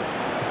touch.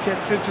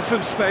 Gets into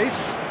some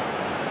space.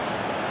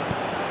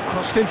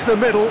 Crossed into the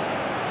middle.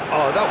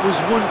 Oh, that was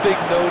one big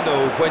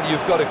no-no when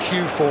you've got a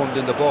queue formed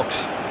in the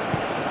box.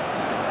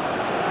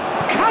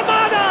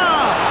 Kamada!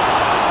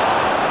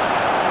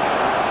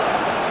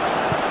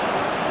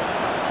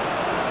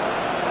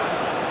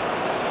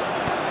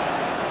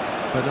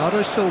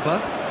 Bernardo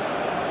Silva.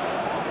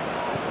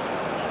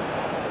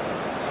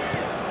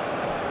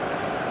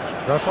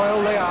 Rafael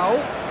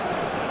Leao.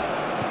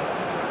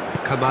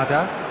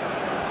 Kamada.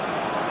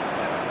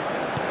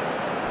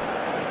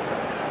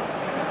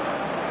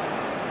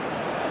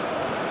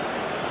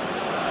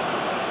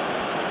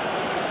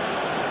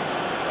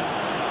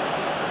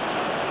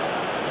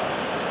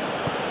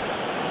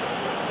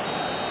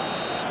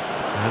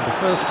 And the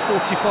first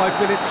 45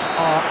 minutes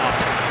are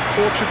up.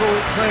 Portugal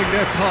playing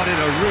their part in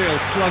a real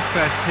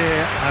slugfest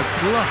here, a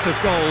glut of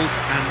goals,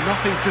 and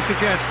nothing to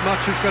suggest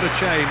much is going to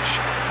change.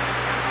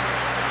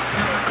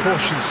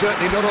 Caution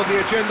certainly not on the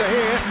agenda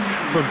here,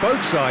 from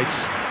both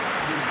sides.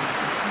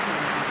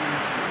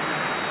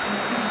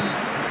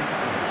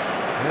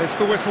 There's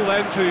the whistle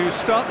then to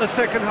start the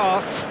second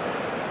half.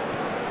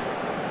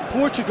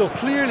 Portugal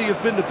clearly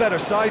have been the better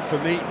side for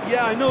me.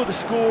 Yeah, I know the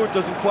score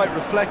doesn't quite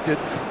reflect it,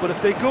 but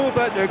if they go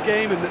about their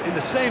game in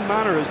the same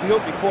manner as the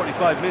opening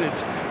 45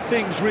 minutes,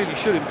 things really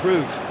should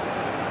improve.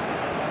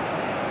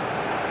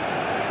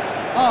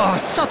 Oh,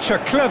 such a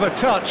clever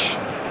touch.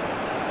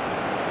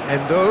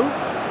 Endo.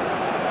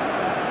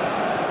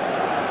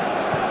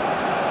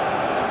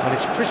 And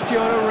it's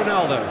Cristiano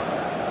Ronaldo.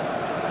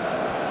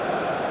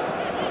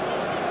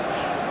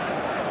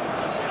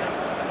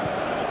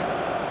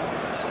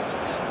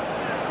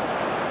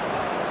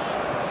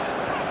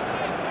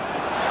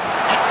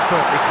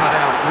 Expertly cut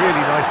out,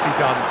 really nicely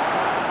done.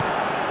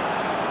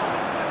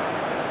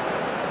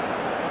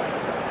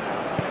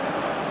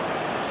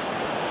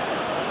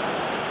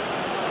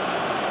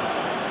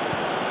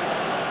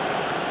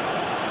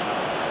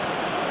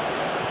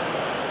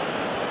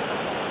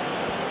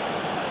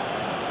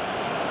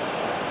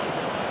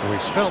 Oh,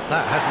 he's felt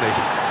that, hasn't he?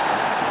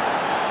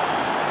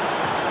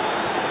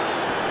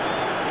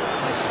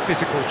 Nice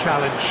physical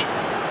challenge.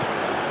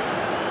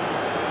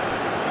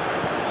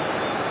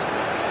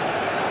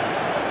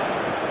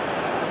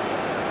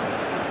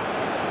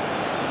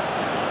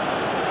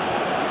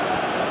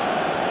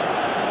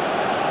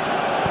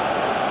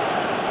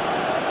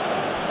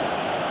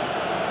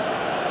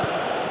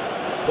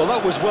 Well,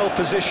 that was well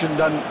positioned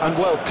and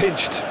well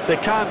pinched. They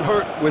can't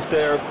hurt with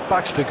their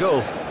backs to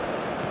goal.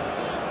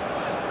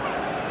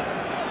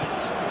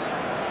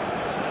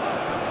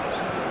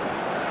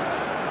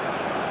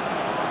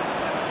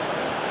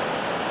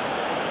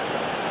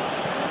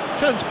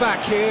 Turns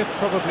back here,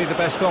 probably the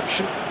best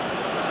option.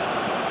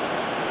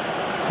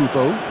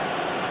 Kubo.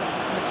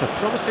 It's a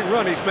promising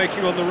run he's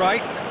making on the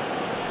right.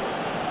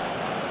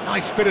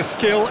 Nice bit of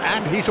skill,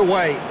 and he's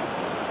away.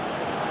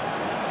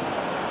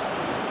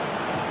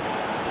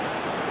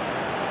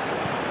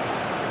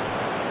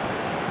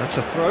 That's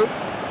a throw.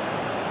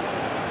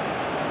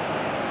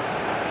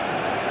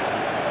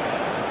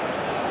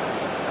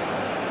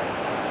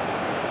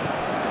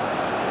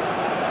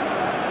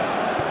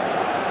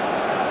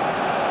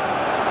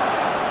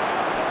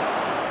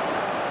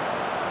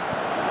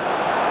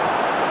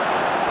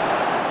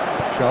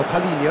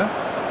 Palhinha.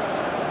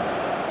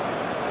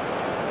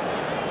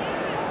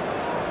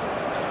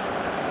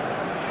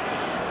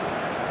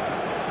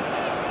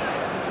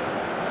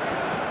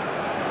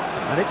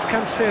 And it's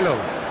Cancelo.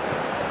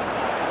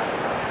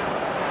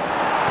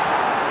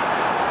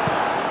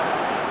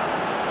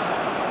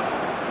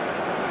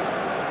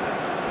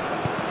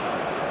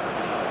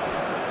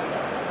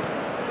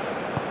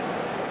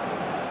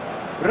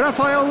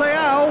 Rafael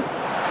Leao.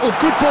 Oh,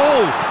 good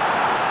ball.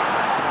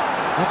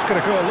 That's going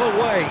to go a long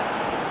way.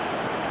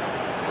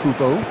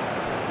 Kubo.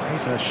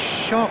 He's a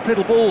sharp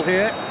little ball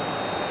here.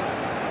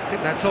 I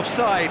think that's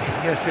offside.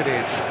 Yes, it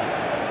is.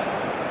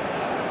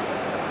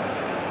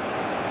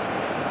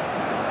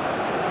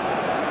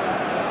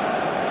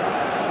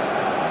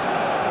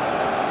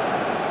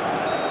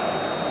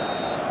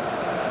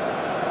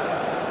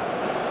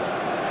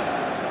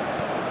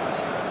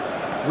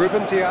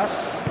 Ruben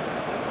Dias.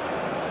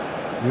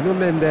 Nuno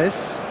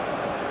Mendes.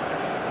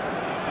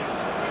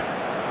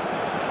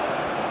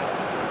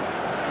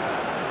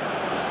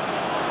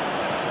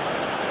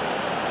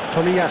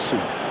 Tomiyasu.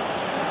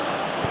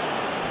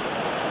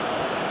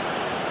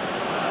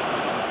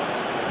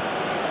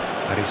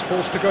 And he's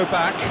forced to go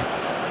back.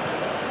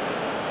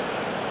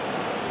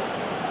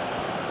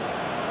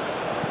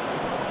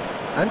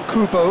 And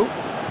Kubo.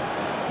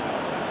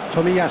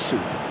 Tomiyasu.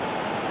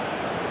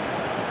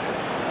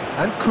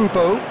 And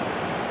Kubo.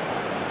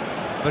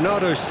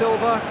 Bernardo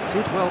Silva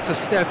did well to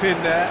step in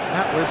there.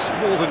 That was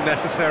more than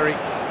necessary.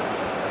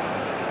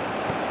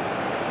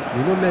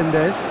 Nuno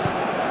Mendes.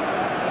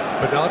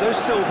 Bernardo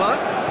Silva.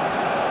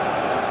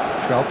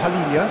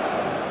 Palhinha.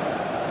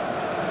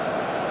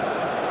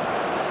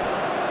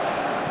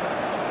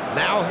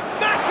 Now,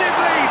 massive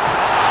leap!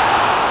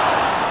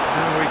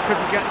 No, he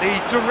couldn't get the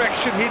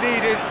direction he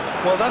needed.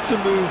 Well, that's a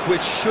move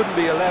which shouldn't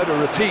be allowed to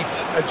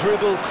repeat. A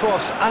dribble,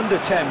 cross and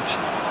attempt,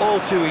 all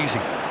too easy.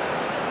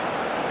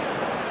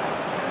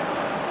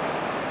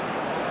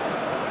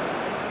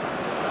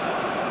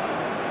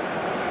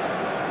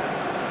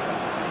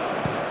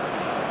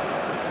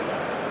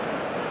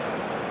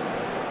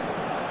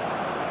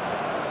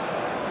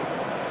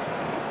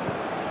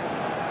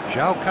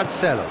 João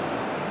Cancelo.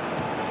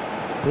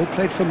 Ball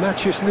played for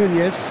Matheus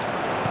Nunes.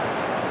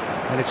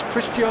 And it's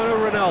Cristiano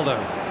Ronaldo.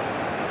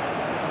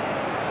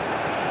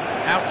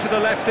 Out to the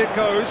left it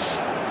goes.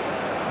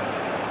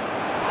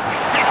 A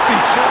hefty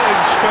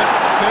challenge, but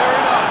fair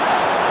enough.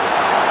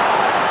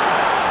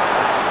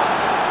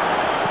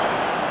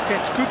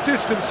 Gets good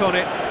distance on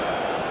it.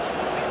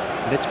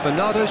 And it's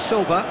Bernardo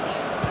Silva.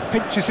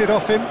 Pinches it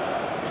off him.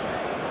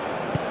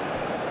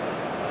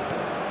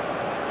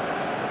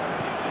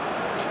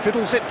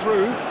 Fiddles it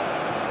through.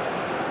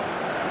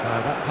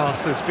 That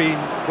pass has been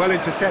well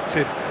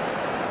intercepted.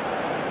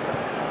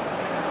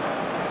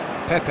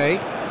 Pepe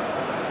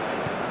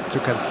to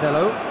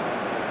Cancelo.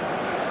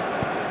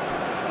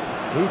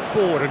 Moved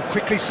forward and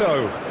quickly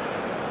so.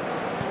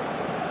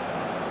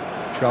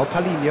 João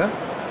Palhinha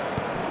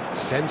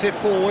sends it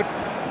forward.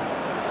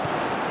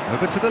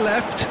 Over to the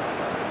left.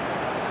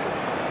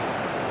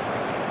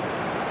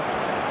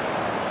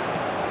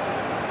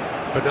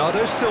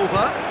 Bernardo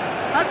Silva.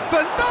 And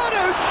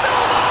Bernardo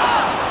Silva!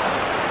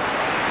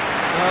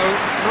 No,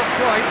 not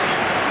quite.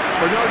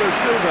 Bernardo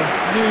Silva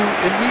knew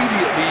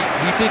immediately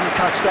he didn't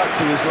catch that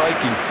to his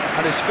liking,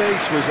 and his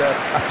face was a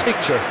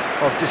picture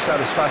of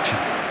dissatisfaction.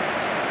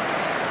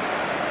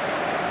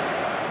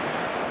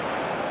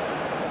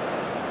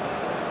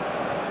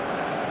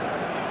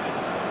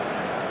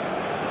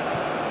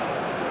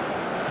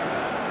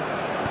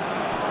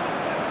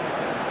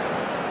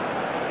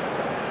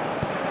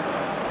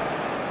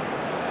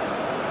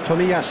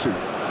 Tomiyasu.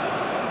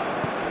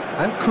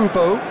 And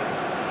Kubo.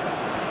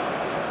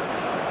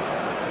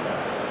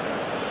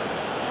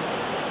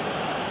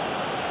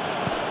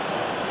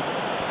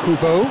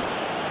 Kubo.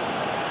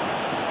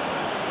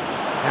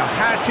 Now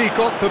has he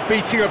got the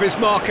beating of his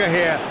marker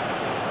here?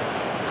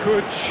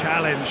 Good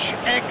challenge,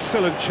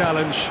 excellent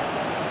challenge.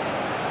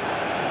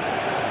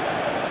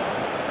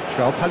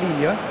 João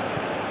Palhinha.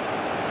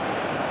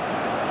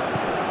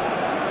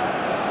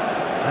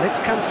 And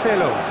it's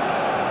Cancelo.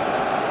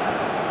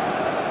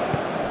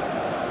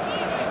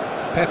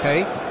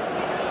 Pepe.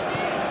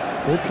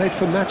 Ball played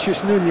for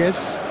Matheus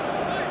Nunes.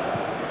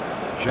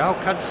 João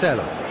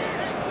Cancelo.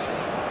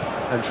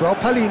 And João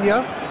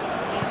Palhinha.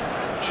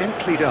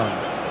 Gently done.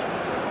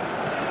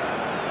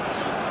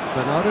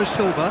 Bernardo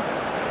Silva.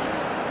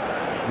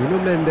 Nuno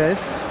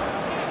Mendes.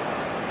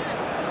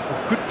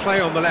 Good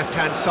play on the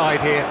left-hand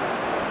side here.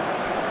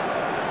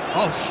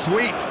 Oh,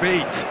 sweet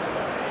feet.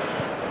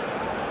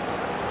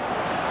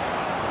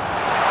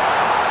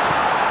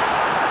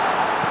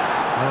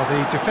 Well,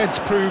 the defence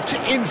proved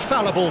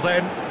infallible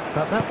then,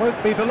 but that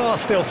won't be the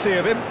last they'll see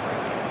of him.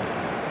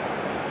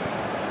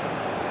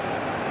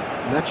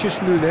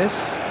 Matheus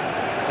Nunes.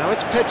 Now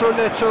it's Pedro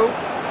Neto.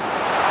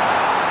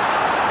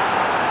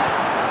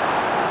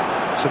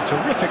 Some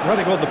terrific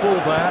running on the ball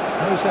there.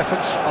 Those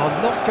efforts are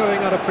not going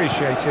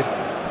unappreciated.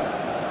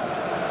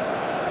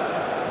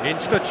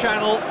 Into the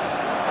channel.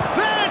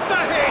 There's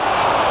the hit!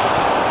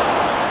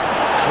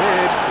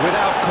 Cleared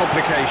without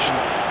complication.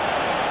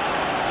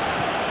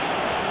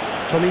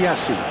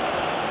 Tomiyasu.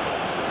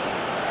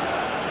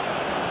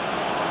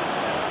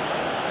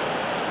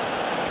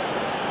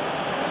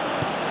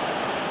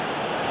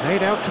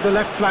 Played out to the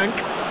left flank.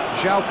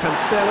 João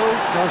Cancelo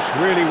does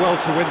really well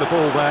to win the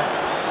ball there.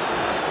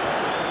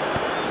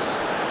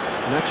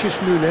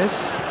 Matheus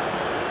Nunes.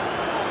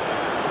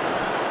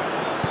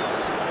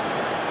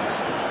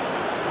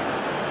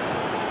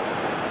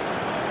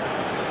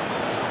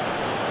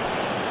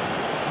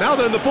 Now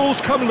then, the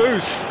ball's come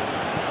loose.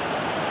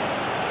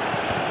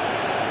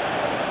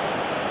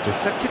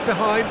 Deflected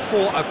behind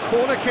for a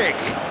corner kick.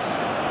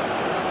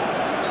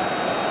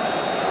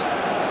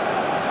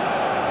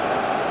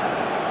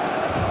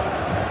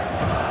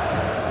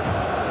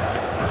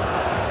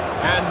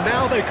 And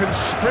now they can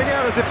spring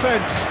out of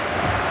defence.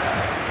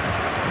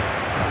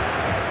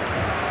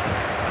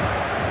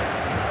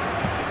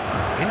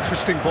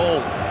 Interesting ball.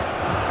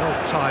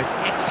 Well timed,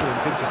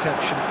 excellent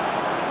interception.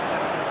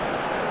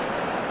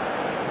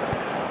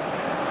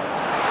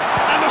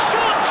 And the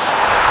shot!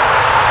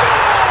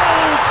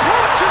 Goal!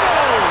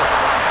 Portugal!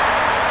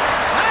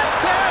 And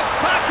they're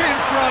back in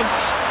front.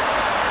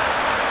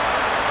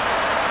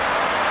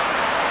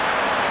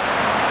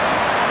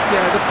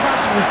 Yeah, the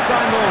pass was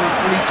bang on,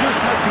 and he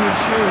just had to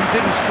ensure he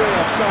didn't stray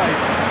offside.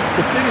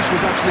 The finish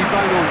was actually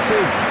bang on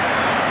too.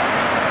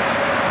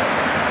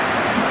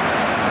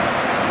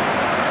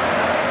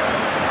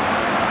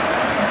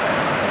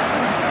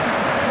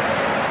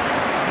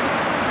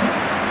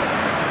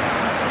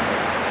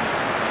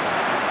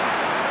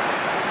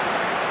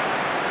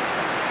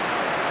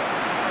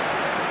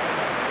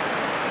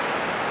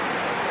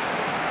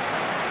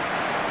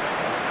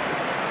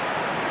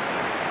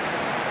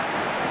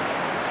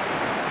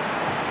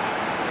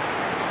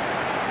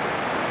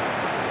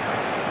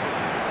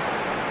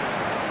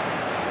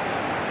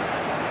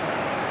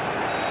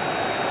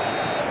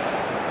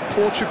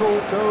 Portugal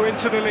go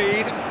into the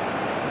lead.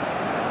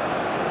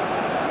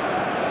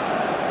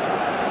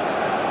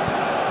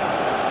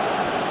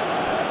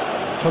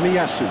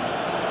 Tomiyasu.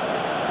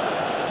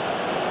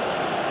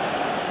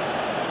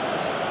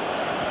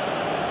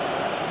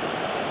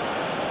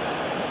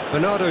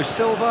 Bernardo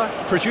Silva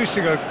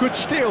producing a good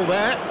steal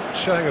there,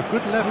 showing a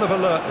good level of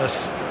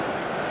alertness.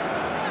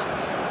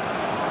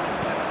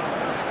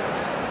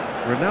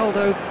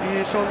 Ronaldo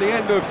is on the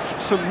end of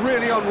some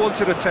really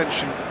unwanted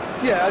attention.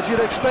 Yeah, as you'd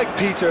expect,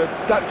 Peter,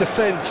 that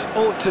defence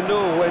ought to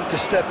know when to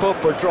step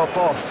up or drop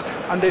off,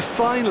 and they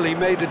finally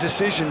made a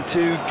decision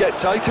to get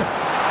tighter.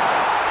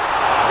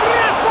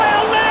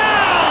 Rafael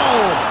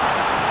Leao!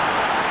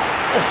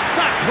 Oh,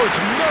 that was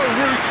no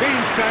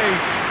routine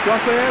save.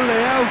 Rafael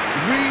Leao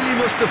really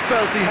must have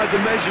felt he had the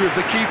measure of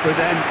the keeper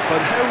then,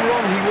 but how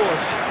wrong he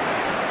was.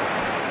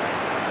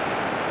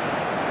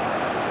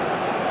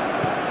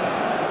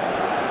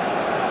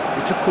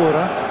 It's a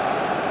Cora.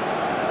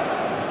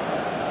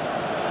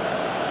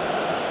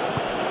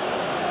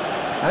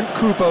 And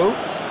Kubo.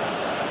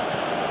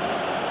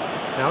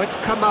 Now it's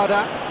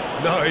Kamada.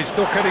 No, he's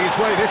not getting his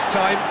way this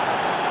time.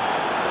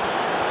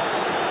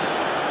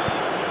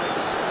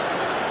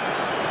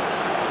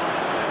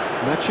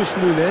 Matthews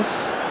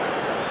Nunes.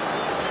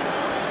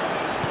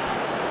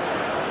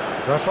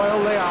 Rafael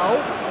Leao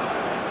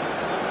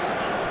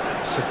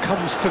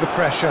succumbs to the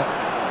pressure.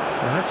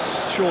 Now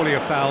that's surely a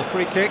foul.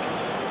 Free kick.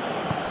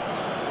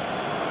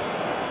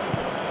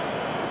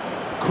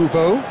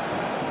 Kubo.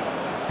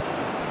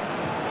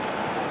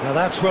 Now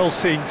that's well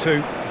seen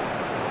too.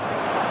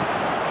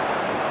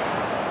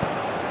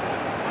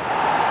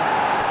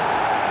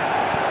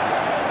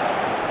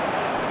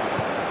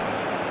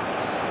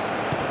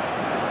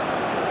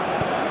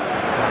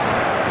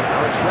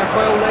 Now it's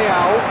Rafael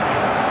Leao.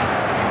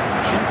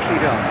 Gently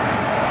done.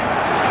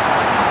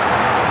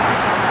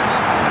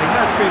 And he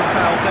has been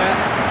fouled there.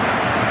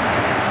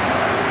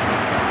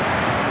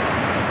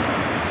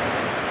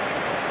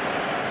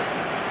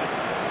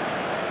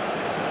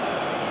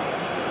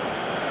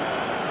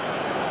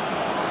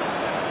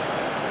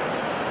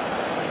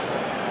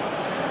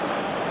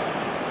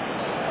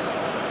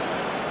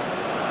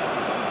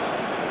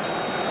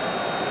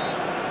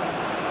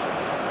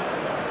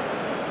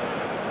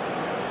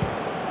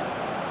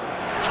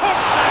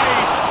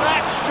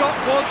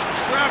 Was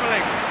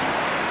travelling.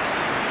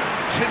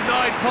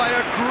 Denied by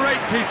a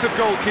great piece of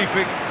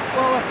goalkeeping.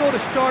 Well, I thought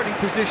his starting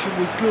position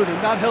was good, and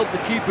that helped the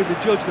keeper to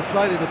judge the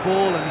flight of the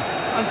ball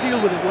and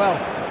deal with it well.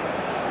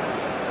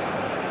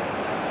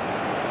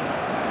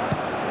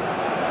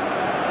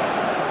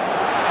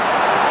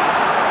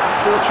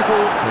 Portugal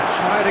will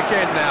try it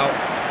again now.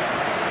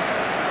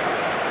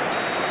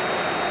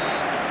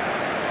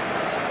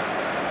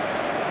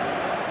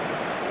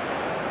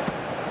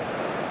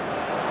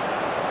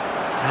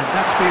 And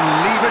that's been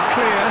levered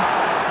clear.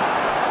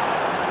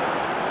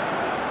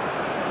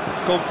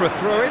 It's gone for a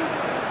throw-in.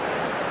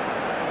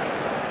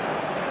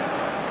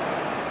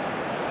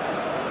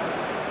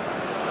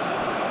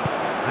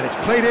 And it's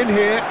played in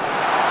here.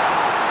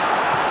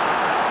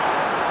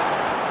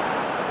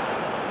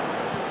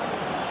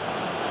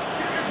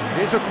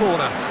 It is a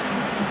corner.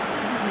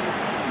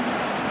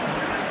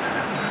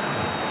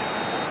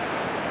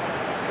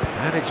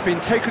 And it's been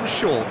taken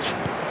short.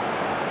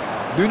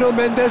 Nuno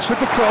Mendes with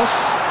the cross.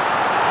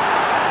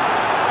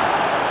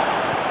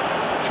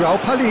 João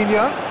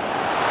Palhinha.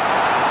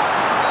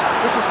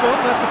 This is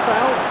gone, that's a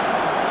foul.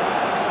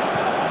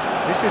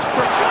 This is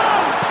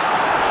chance!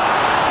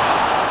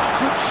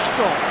 Good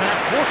stop, that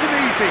wasn't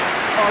easy.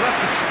 Oh,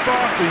 that's a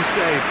sparkling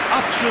save,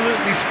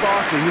 absolutely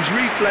sparkling. His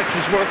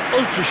reflexes were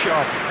ultra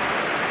sharp.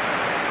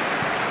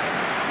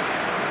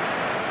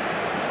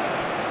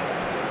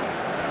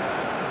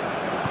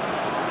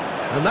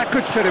 And that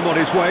could set him on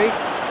his way.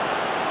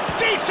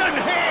 Decent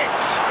hit!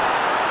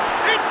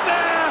 It's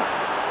there!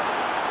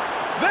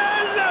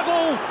 They're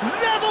level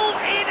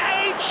in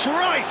a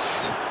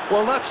trice!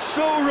 Well, that's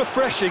so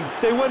refreshing.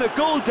 They went a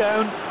goal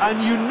down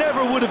and you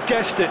never would have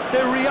guessed it.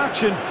 Their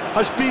reaction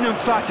has been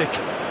emphatic.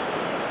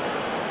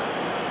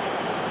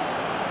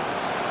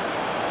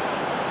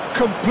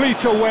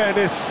 Complete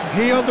awareness.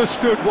 He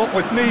understood what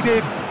was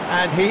needed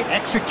and he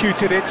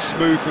executed it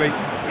smoothly.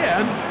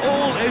 Yeah, and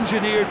all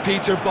engineered,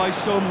 Peter, by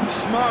some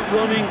smart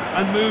running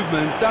and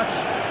movement.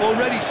 That's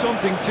already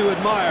something to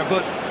admire,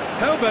 but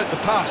how about the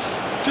pass?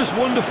 Just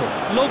wonderful.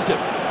 Loved it.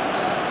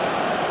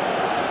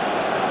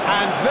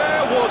 And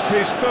there was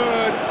his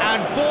third,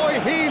 and boy,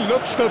 he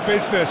looks the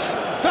business,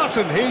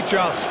 doesn't he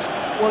just?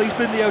 Well, he's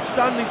been the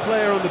outstanding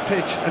player on the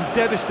pitch and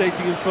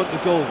devastating in front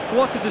of goal.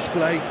 What a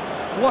display,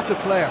 what a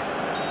player.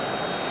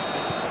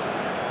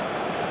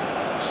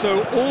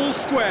 So all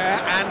square,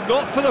 and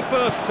not for the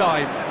first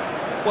time.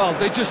 Well,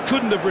 they just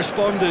couldn't have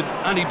responded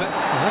any better.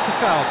 Oh, that's a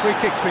foul, free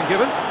kick's been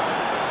given.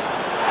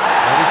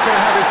 And he's going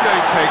to have his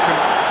name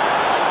taken.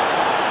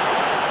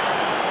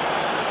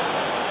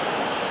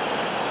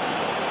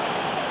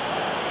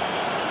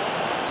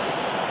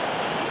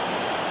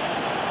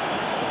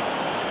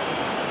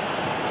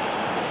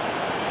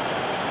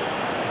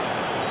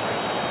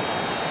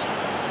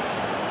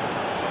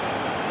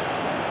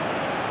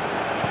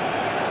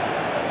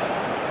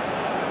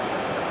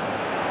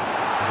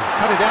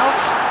 Cut it out.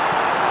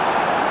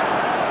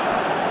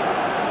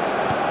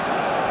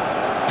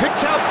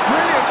 Picked out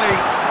brilliantly.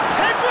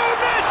 Pedro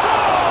Neto!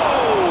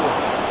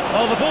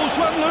 Oh, the ball's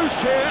run loose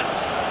here.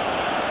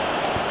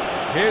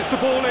 Here's the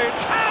ball in.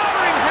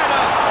 Towering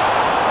header.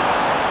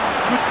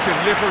 Good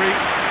delivery,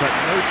 but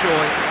no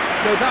joy.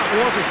 Now that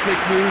was a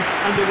slick move,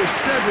 and there were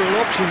several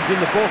options in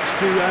the box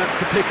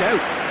to pick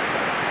out.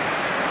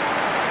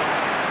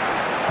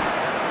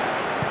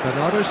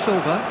 Bernardo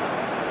Silva.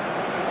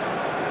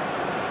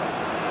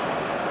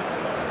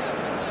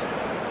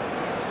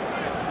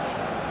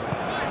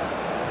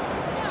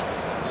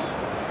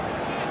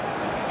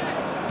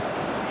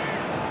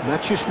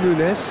 Matheus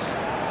Nunes.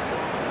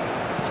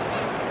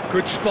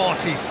 Good spot,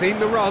 he's seen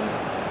the run.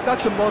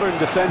 That's a modern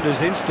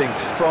defender's instinct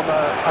from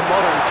a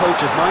modern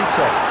coach's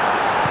mindset.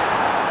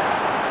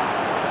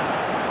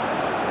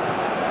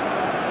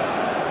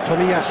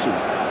 Tomiyasu.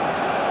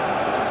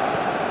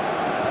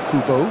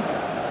 Kubo.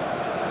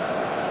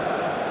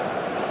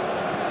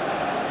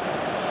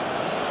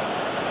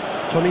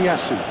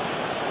 Tomiyasu.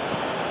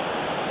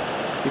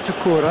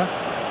 Itakura.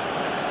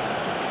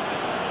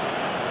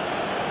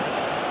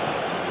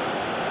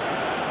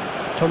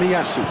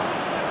 Tomiyasu.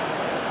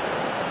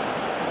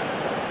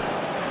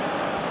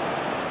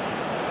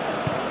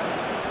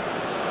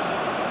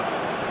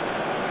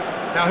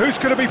 Now who's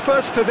going to be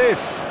first to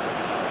this?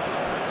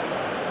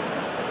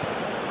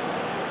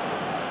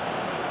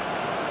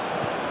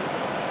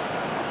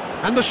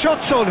 And the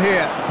shot's on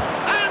here.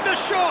 And the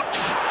shot!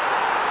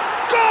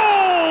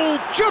 Goal!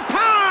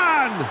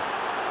 Japan!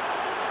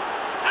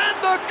 And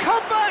the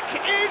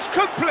comeback is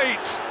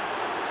complete.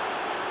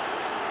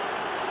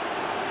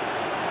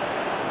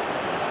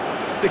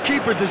 The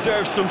keeper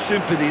deserves some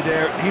sympathy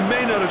there. He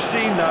may not have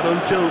seen that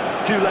until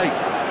too late.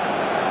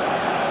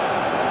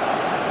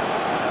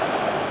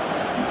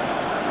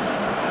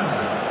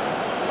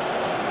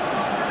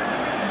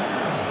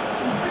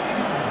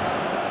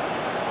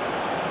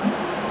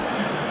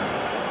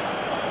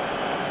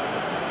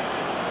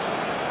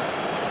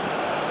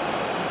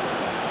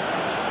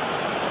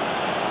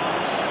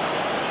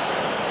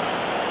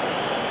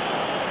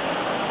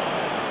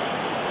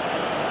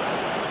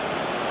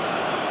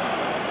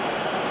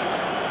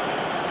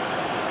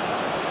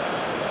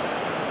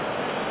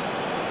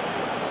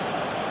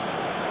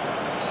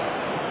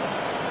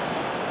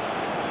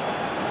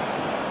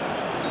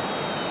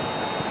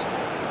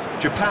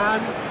 Japan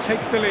take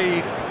the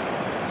lead.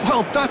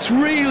 Well, that's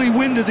really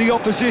winded the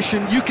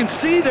opposition. You can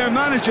see their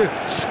manager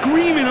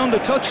screaming on the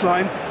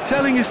touchline,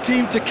 telling his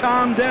team to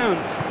calm down.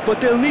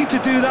 But they'll need to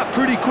do that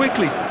pretty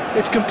quickly.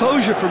 It's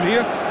composure from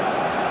here.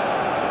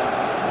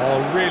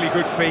 Oh, really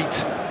good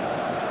feet.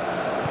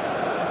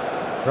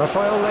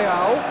 Rafael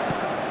Leao.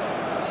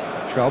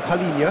 João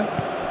Palhinha.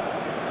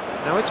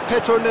 Now it's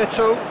Pedro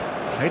Neto.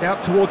 Played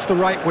out towards the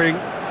right wing.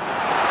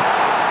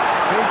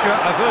 Danger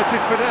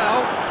averted for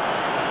now.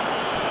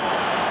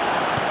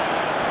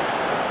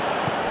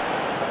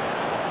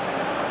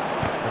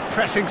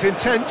 Pressing's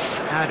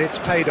intense, and it's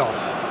paid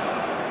off.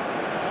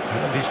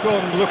 And he's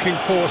gone looking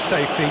for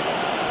safety.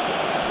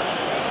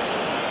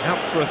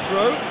 Out for a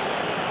throw.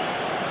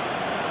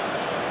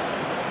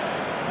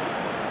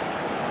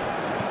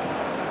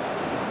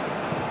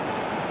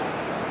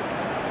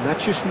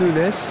 Matheus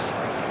Nunes.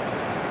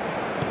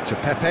 To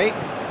Pepe.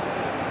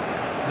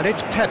 And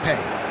it's Pepe.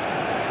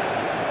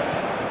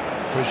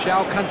 For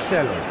João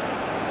Cancelo.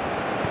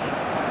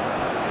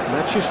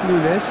 Matheus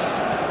Nunes.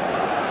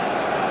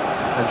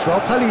 And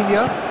João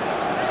Palhinha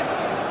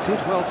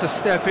did well to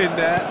step in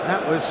there.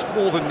 That was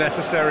more than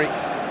necessary.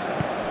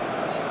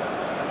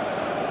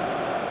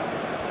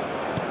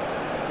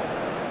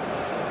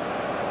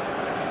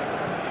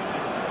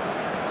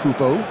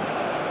 Kubo.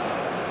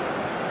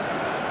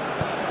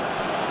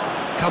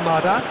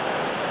 Kamada.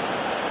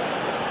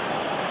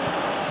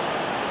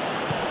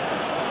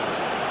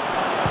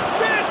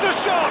 There's the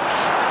shot!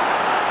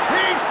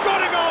 He's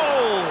got a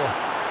goal!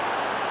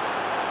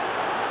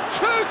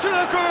 Two to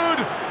the good!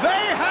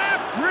 They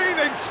have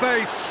breathing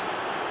space!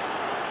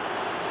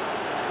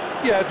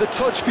 Yeah, the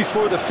touch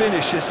before the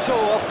finish is so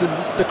often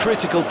the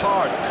critical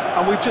part,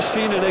 and we've just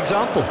seen an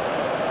example.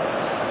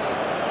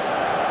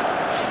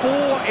 4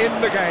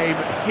 in the game,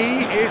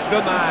 he is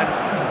the man.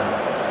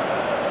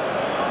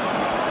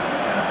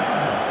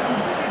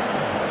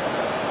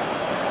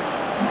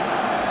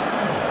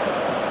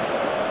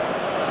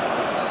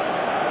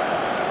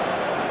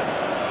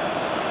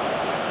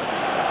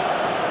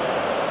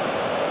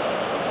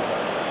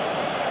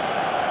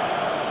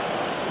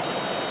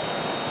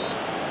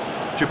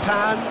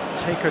 Japan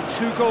take a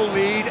 2-goal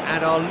lead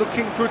and are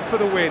looking good for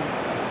the win.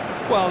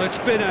 Well, it's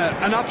been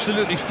an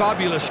absolutely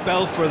fabulous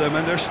spell for them,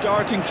 and they're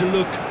starting to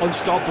look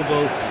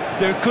unstoppable.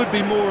 There could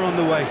be more on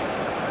the way.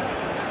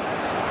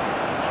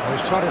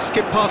 He's trying to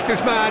skip past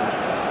his man.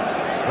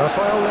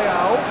 Rafael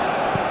Leao.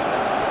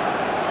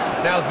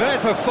 Now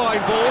there's a fine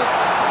ball.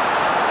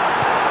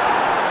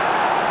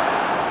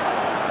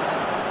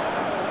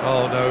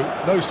 Oh no,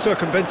 no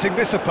circumventing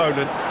this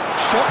opponent.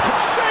 Shot,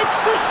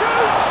 shapes to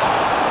shoot!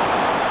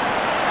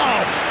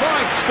 Oh,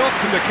 fine stop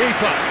from the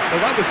keeper.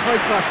 Well, that was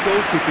high-class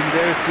goalkeeping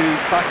there to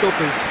back up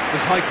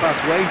his high-class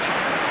wage.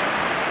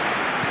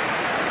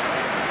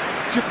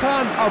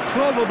 Japan are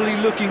probably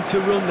looking to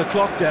run the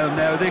clock down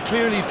now. They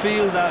clearly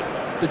feel that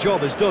the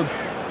job is done.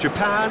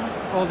 Japan,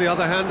 on the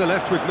other hand, are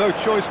left with no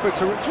choice but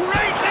to...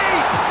 Great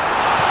leap!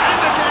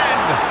 And again!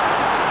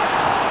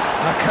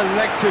 A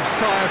collective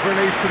sigh of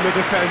relief from the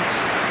defence.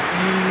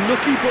 You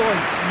lucky boy,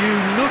 you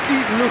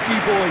lucky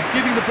boy.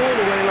 Giving the ball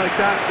away like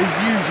that is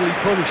usually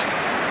punished.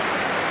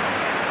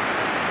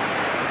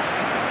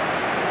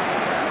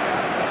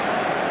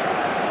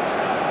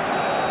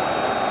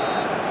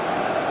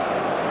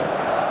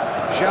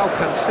 João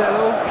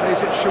Cancelo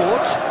plays it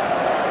short.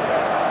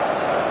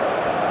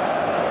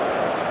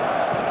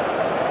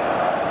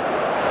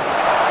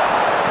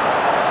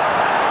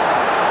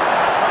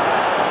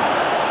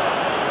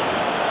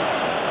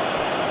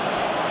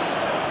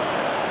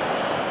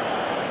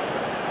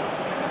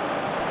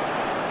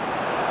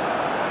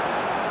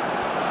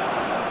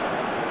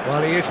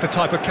 Well, he is the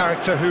type of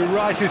character who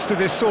rises to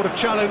this sort of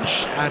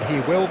challenge, and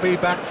he will be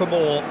back for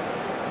more.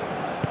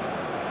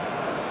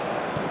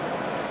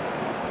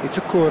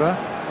 Itakura.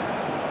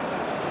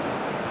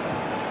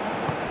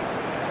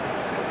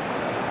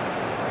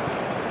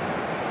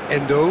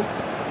 Endo.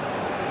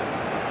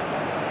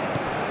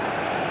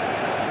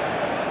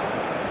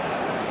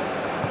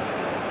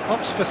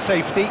 Opts for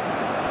safety.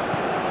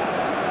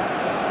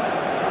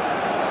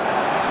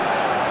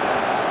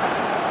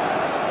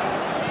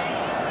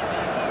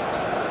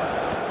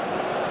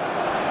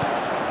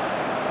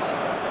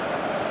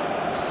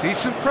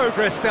 Decent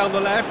progress down the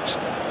left.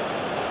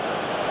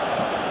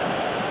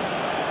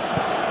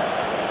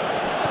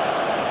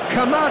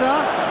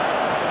 Kamada.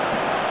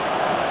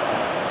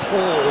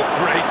 Oh,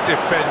 great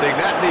defending,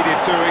 that needed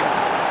doing.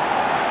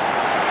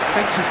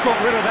 Defence has got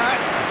rid of that.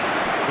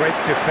 Great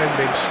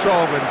defending,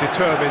 strong and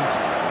determined.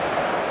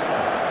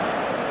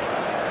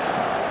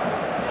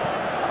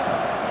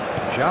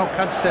 João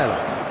Cancelo.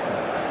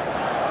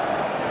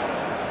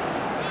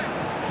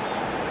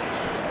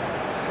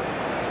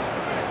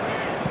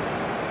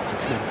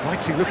 It's an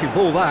inviting looking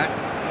ball, that.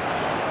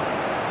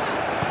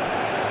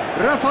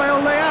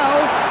 Rafael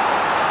Leao.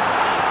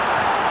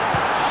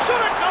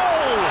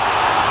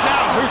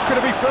 Who's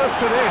going to be first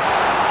to this?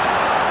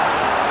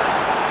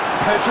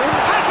 Pedro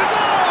has a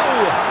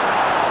goal!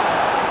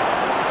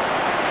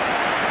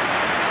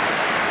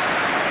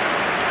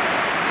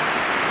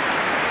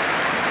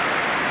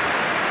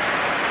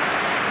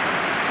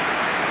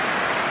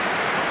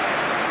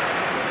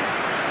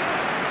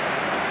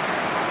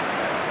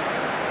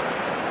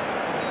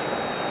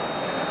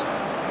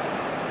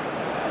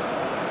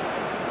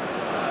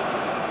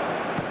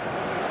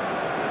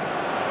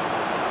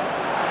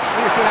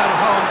 Clears it out of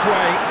harm's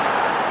way.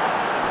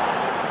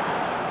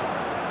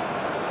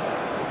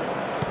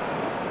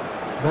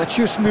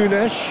 Matheus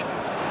Nunes.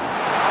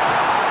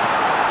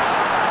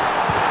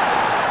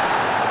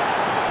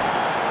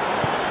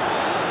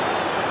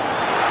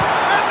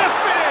 And the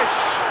finish!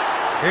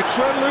 It's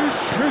run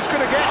loose. Who's going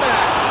to get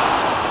there?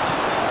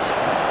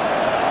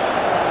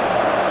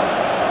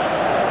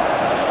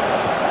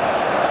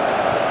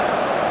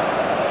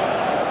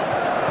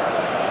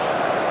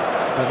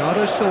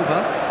 Bernardo Silva.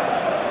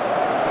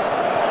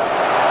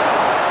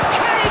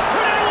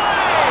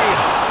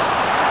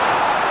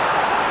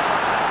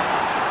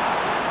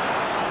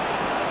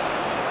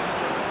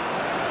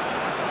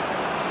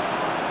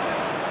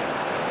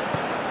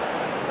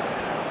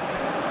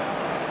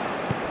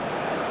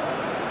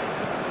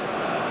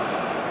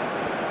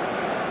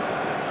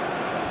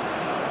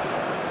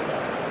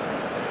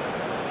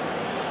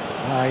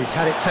 He's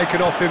had it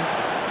taken off him.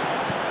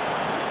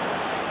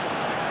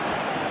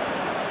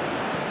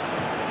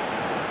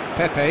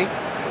 Pepe.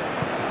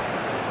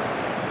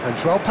 And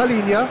João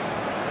Palhinha.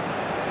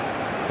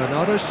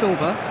 Bernardo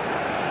Silva.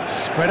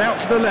 Spread out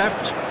to the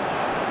left.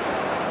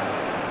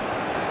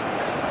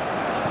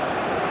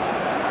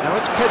 Now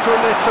it's Pedro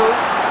Neto.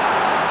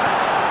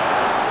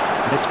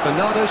 And it's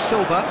Bernardo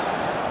Silva.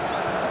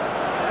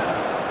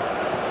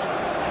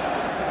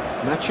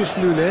 Matheus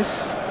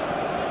Nunes.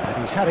 And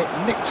he's had it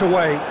nicked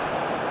away.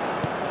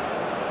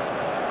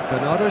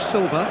 Bernardo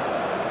Silva.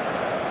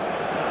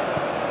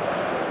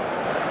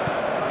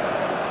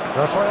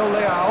 Rafael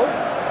Leao.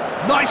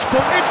 Nice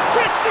ball. It's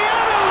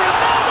Cristiano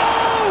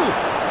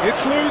Ronaldo!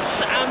 It's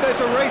loose and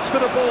there's a race for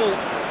the ball.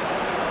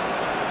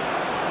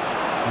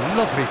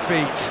 Lovely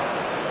feet.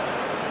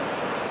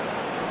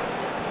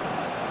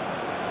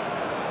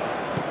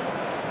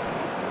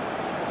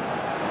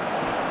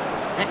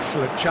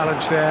 Excellent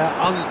challenge there,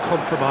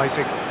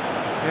 uncompromising.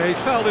 Yeah, he's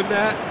fouled him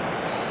there.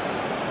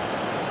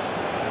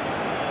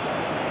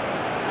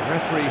 The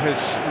referee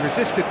has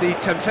resisted the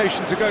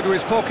temptation to go to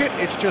his pocket.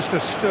 It's just a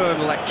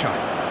stern lecture.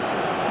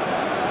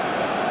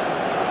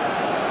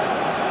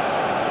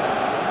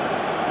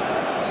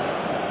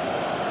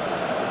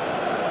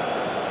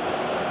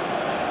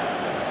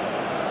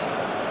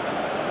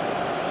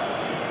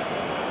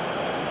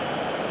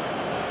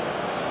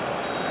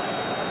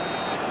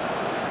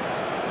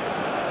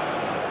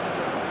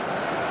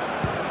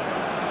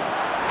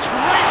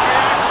 Great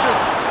reaction!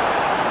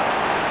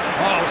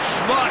 Oh,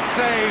 smart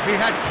save. He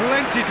had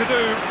plenty to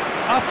do.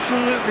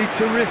 Absolutely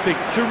terrific,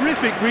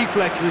 terrific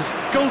reflexes,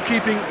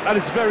 goalkeeping at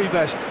its very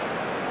best.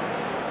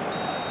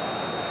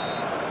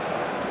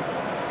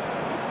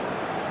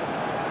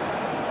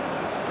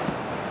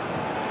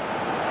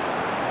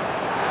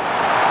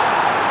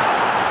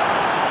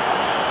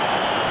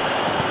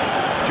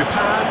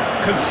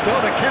 Japan can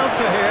start a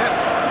counter here.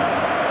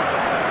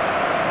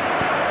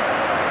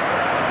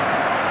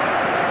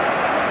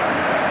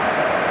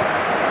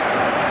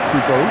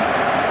 Kubo.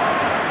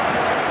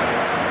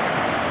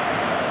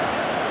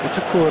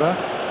 Itakura.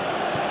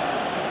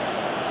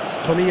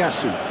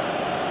 Tomiyasu.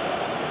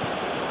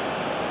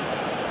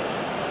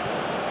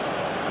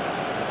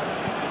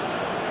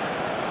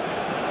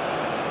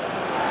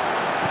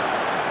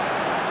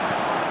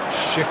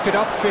 Shifted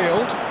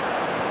upfield.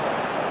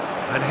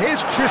 And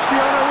here's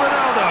Cristiano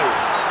Ronaldo.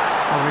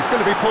 Oh, he's going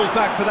to be pulled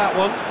back for that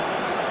one.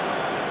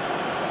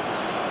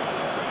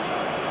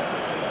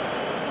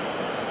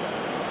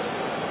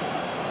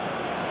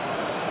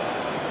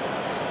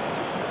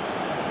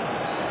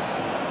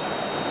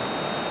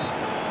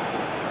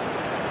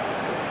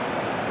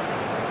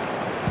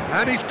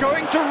 And he's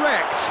going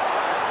direct.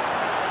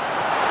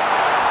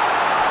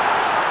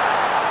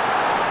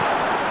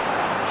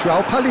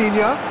 João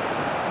Palhinha.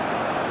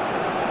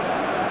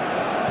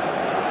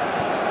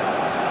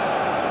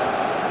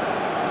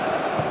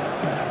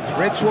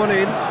 Threads one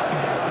in. Too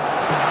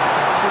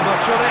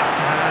much on it,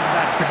 and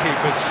that's the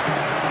keeper's.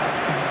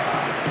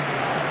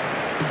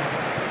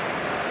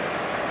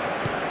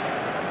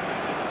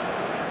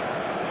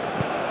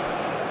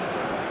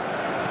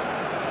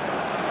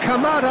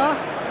 Kamada.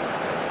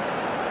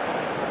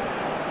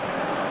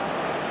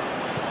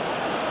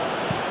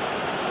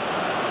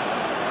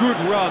 Good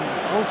run,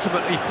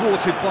 ultimately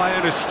thwarted by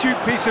an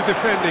astute piece of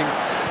defending.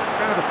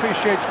 Crowd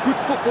appreciates good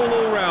football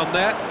all round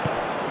there.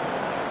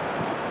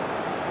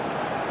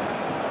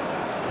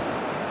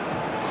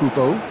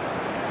 Kubo.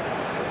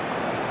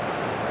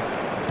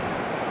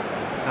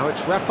 Now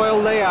it's Rafael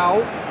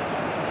Leao.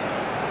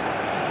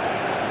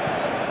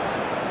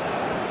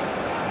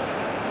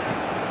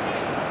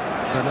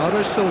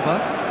 Bernardo Silva.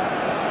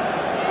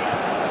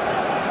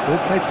 Ball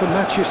played for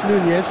Matheus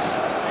Nunes.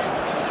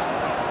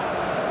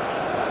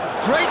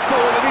 Great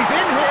ball, and he's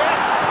in here.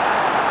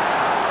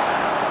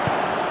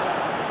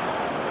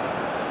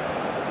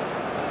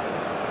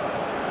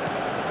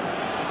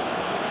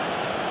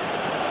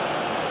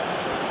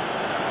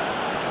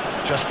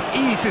 Just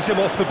eases him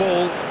off the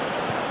ball.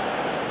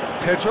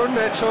 Pedro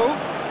Neto.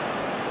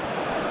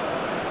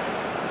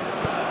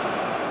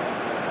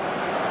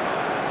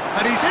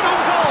 And he's in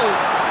on goal.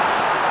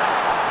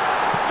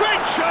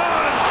 Great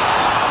chance!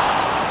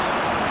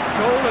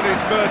 Goal at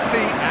his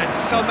mercy, and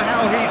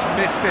somehow he's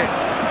missed it.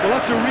 Well,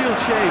 that's a real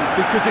shame,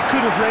 because it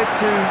could have led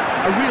to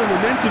a real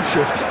momentum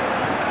shift.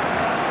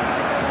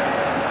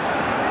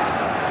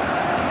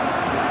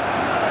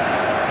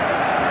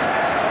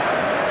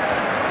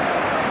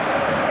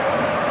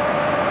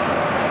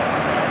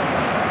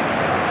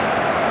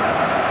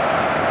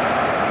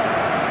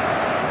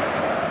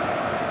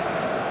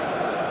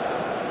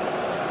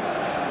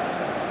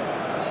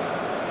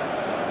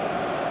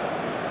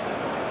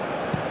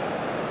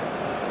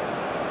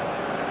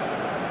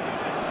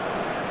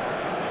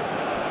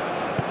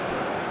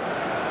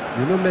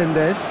 Nuno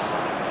Mendes.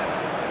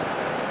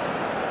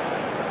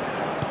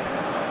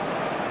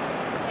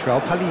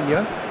 João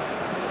Palhinha.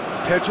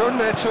 Pedro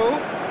Neto.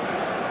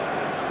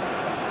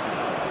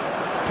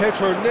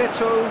 Pedro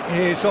Neto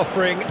is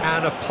offering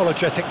an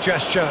apologetic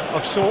gesture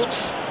of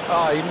sorts.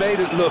 He made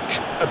it look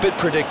a bit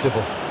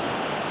predictable.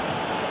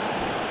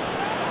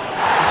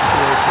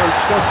 The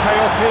approach does pay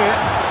off here.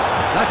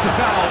 That's a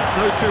foul,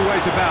 no two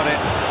ways about it.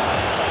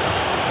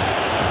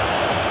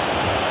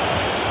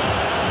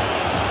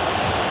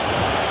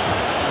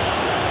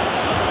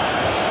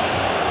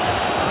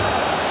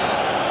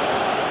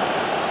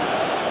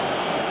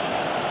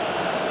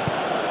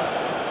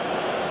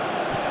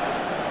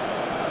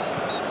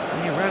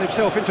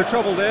 Himself into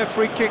trouble there,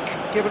 free kick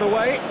given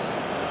away.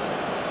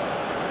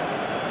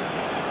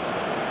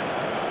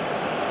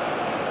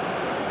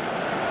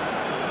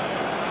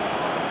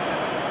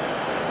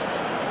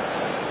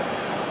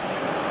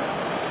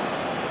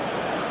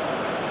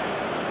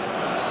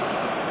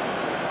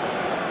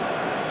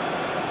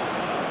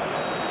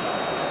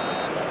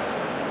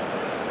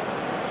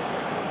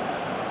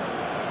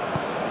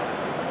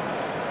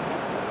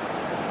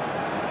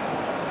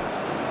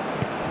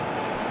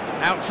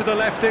 Out to the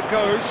left it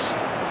goes.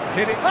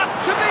 Hitting up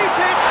to meet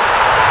it!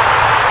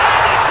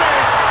 And it's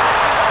in!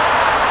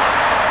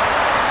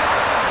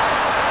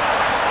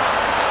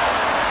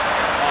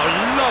 A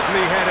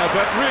lovely header,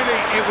 but really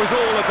it was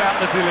all about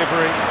the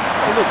delivery.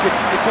 Oh, look,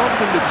 it's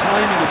often the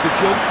timing of the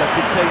jump that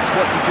dictates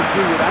what you can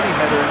do with any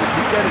header, and if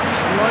you get it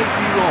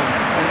slightly wrong,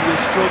 then you'll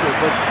struggle,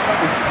 but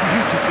that was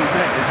beautifully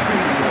met, it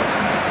really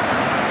was.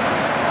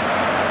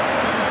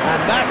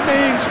 And that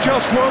means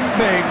just one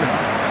thing,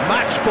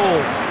 match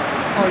ball.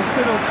 Oh, he's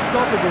been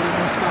unstoppable in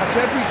this match.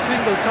 Every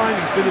single time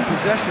he's been in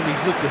possession,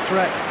 he's looked a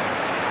threat.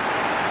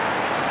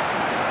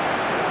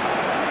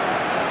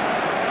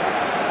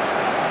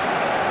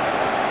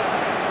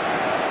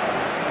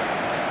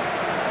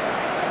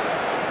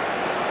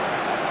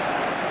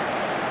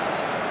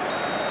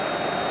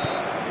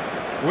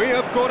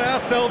 we've got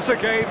ourselves a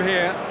game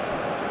here.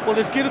 Well,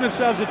 they've given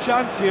themselves a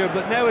chance here,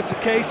 but now it's a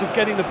case of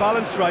getting the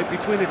balance right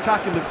between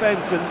attack and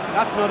defence, and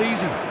that's not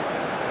easy.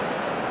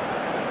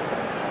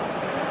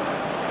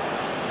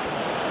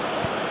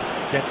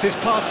 Gets his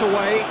pass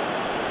away.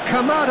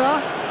 Kamada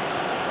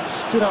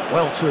stood up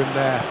well to him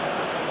there.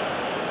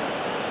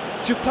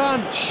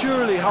 Japan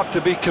surely have to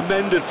be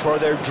commended for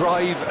their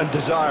drive and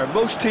desire.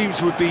 Most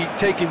teams would be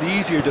taking the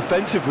easier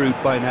defensive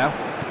route by now.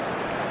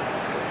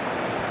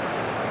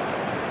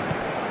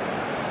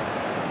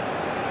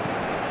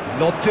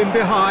 Lobbed in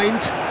behind.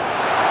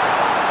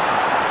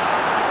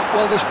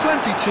 Well, there's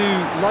plenty to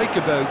like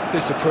about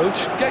this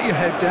approach. Get your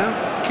head down,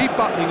 keep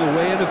battling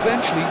away, and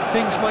eventually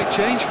things might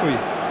change for you.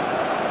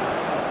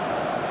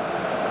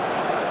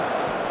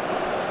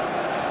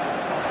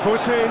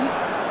 Foot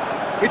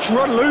in. It's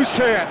run loose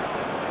here.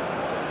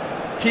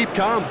 Keep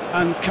calm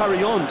and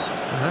carry on.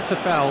 And that's a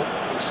foul.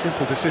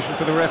 Simple decision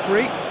for the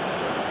referee.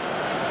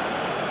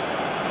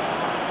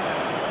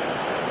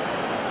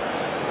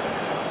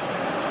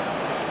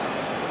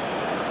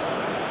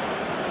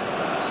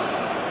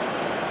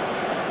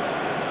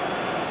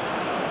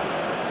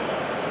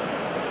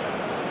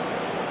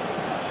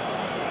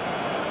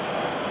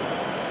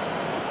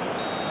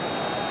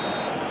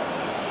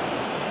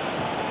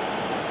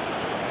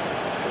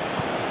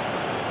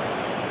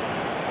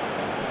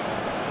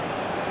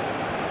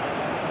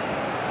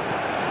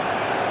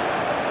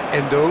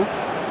 Endo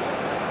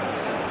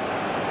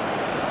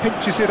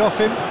pinches it off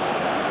him.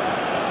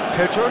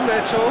 Pedro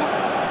Neto.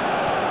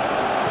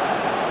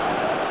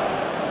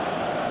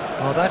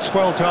 Oh, that's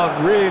well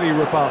done, really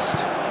robust.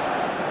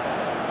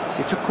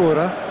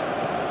 Itakura.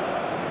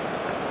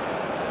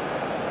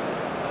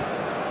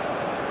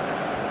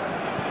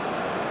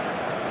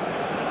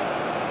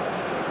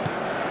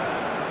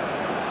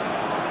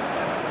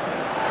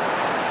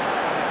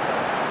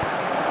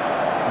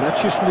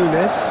 Nachos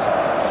Nunes.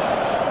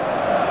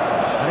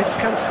 And it's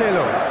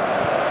Cancelo.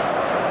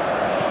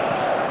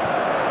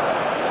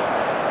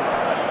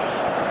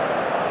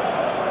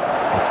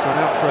 It's gone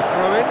out for a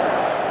throw-in.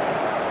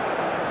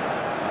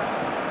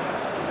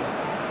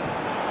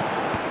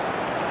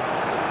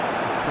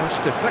 Cross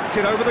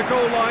deflected over the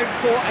goal line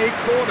for a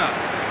corner.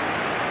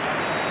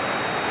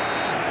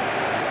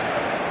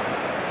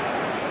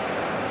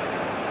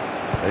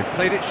 They've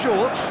played it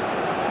short.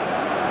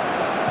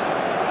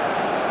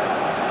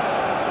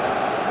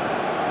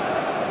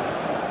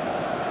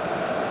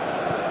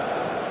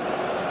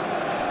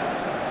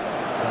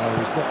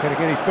 Not going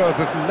to get any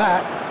further than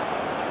that.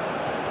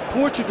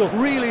 Portugal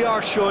really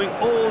are showing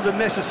all the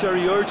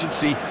necessary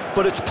urgency,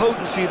 but it's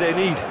potency they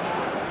need.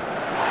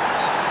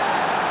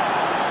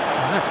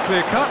 And that's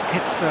clear cut.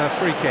 It's a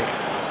free kick.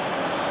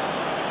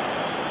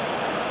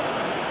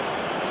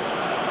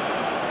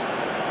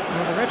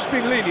 Well, the ref's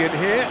been lenient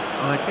here.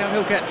 I doubt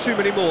he'll get too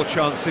many more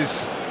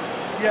chances.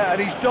 Yeah,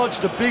 and he's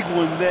dodged a big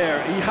one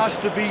there. He has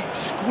to be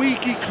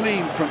squeaky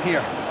clean from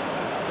here.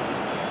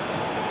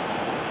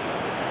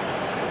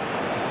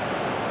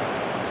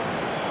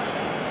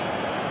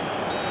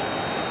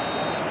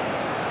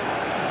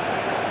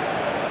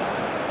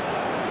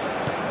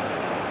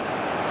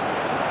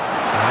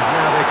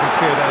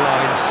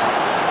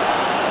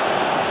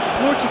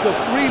 Portugal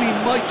really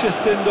might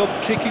just end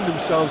up kicking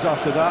themselves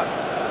after that.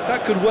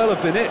 That could well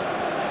have been it.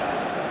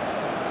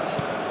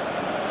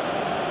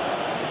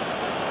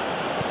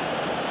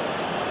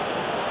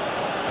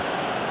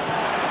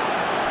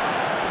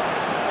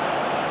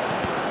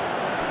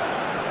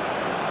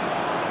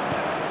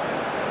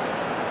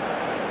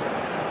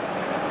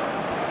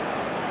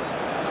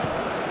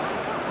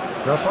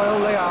 Rafael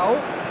Leao.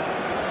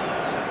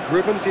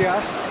 Ruben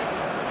Dias.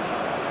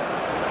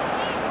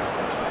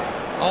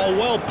 Oh,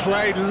 well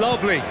played,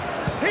 lovely.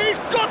 He's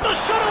got the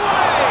shot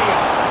away!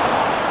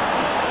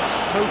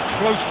 So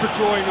close to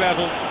drawing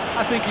level.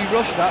 I think he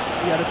rushed that.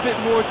 He had a bit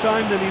more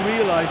time than he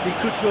realised. He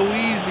could so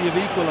easily have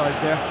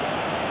equalised there.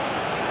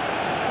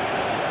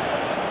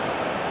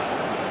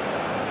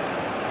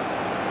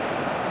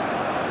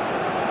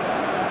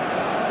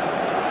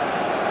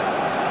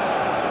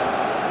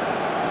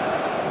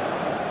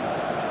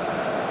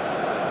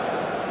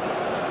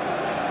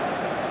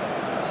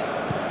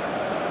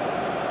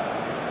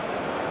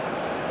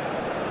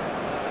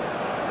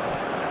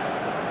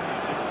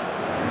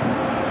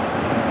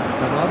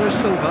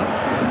 Silva.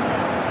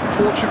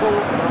 Portugal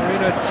are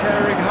in a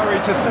tearing hurry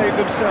to save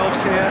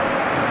themselves here.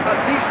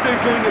 At least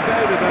they're going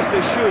about it as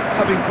they should,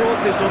 having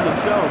brought this on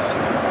themselves.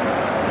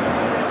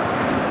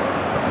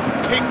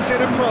 Pings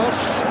it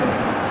across.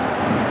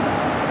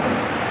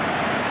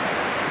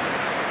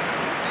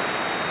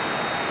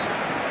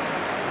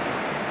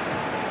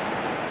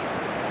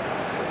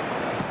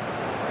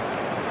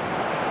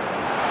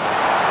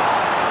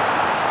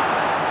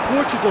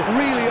 Portugal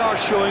really are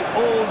showing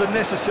all the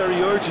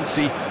necessary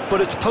urgency,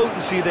 but it's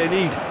potency they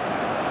need.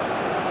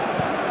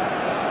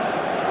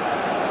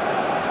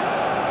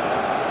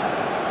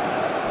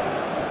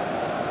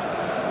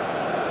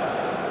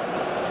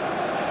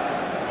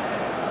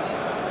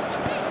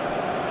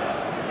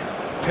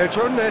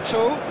 Pedro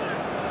Neto.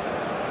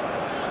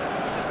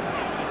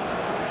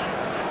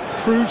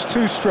 proves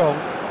too strong.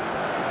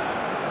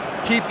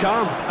 Keep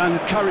calm and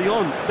carry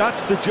on.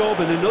 That's the job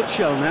in a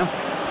nutshell now.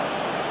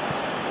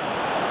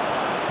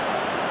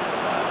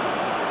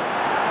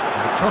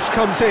 And the cross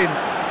comes in.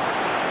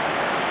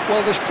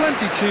 Well, there's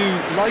plenty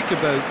to like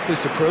about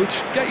this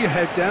approach. Get your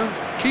head down,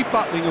 keep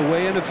battling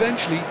away, and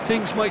eventually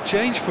things might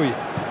change for you.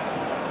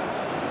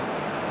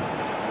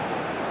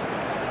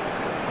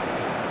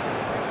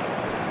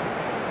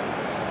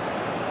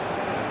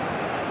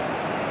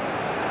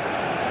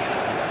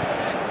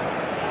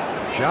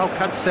 João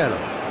Cancelo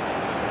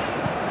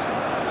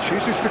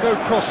chooses to go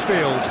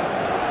crossfield.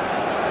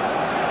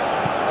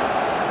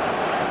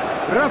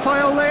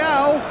 Rafael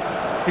Leao,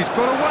 he's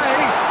got away.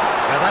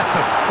 Now that's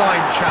a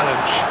fine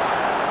challenge.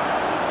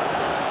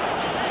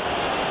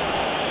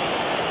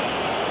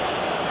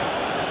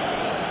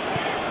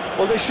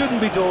 Well, they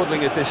shouldn't be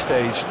dawdling at this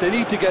stage. They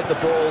need to get the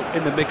ball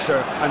in the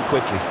mixer and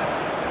quickly.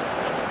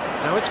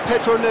 Now it's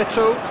Pedro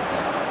Neto.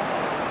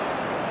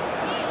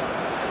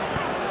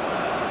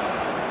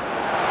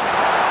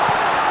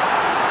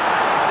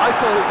 I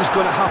thought it was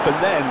going to happen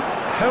then.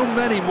 How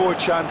many more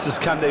chances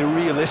can they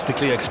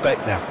realistically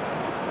expect now?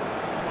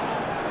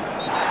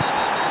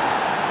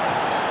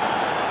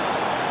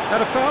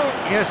 That a foul?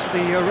 Yes,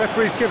 the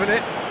referee's given it.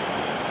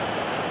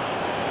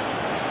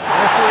 The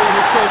referee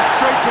has gone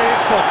straight to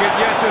his pocket.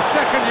 Yes, a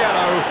second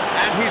yellow,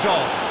 and he's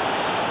off.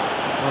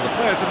 Well, the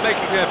players are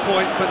making their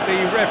point, but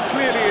the ref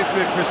clearly isn't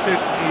interested.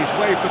 He's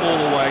waved them all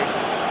away.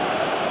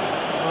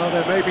 Well,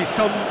 there may be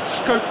some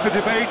scope for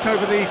debate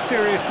over the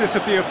seriousness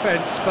of the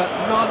offence, but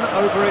none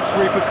over its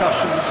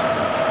repercussions.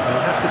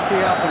 They'll have to see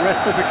out the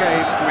rest of the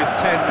game with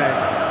 10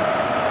 men.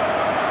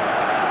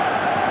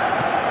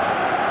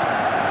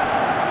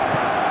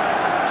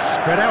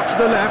 Spread out to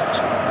the left.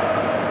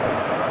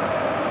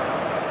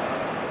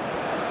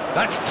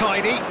 That's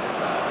tidy.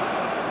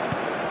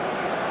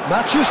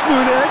 Matheus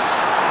Nunes.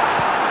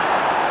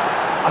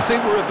 I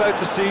think we're about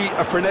to see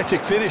a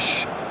frenetic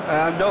finish,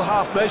 and no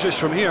half measures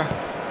from here.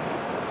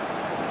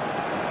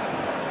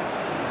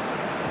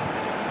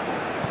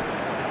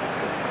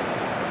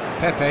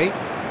 Pepe.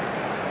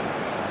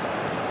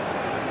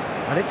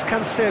 And it's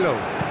Cancelo.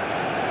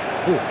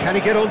 Oh, can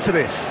he get onto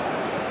this?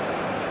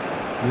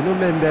 Nuno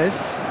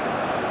Mendes.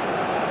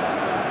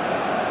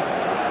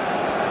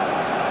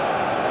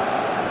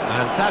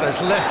 And that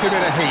has left him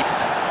in a heap.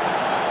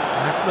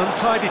 That's an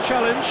untidy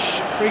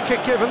challenge. Free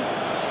kick given.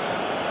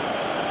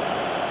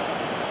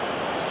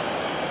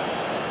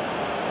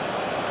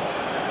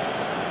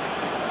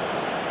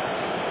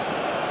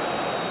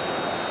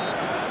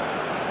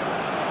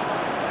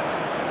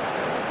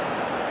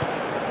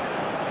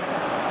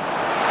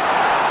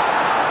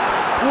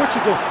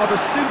 Portugal have a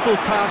simple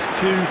task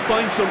to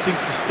find something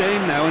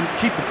sustained now and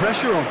keep the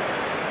pressure on.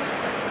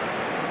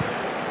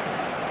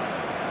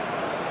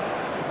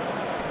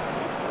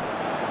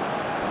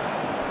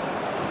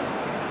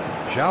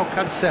 João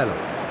Cancelo.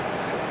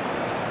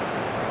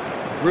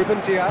 Ruben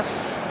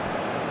Dias.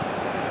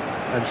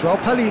 And João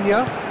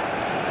Palhinha.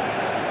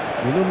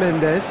 Nuno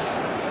Mendes.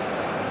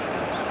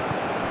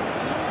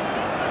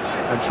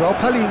 And João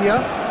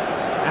Palhinha.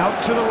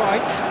 Out to the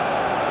right.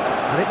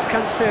 And it's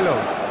Cancelo.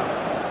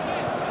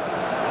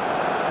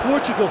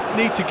 Portugal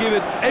need to give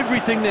it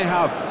everything they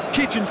have,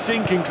 kitchen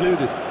sink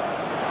included.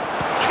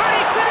 Can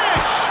he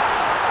finish?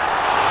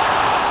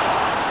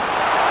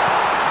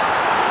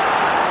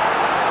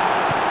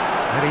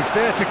 And he's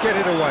there to get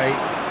it away.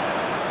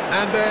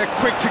 And they're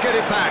quick to get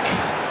it back.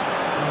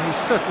 And he's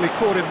certainly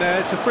caught him there.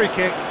 It's a free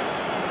kick.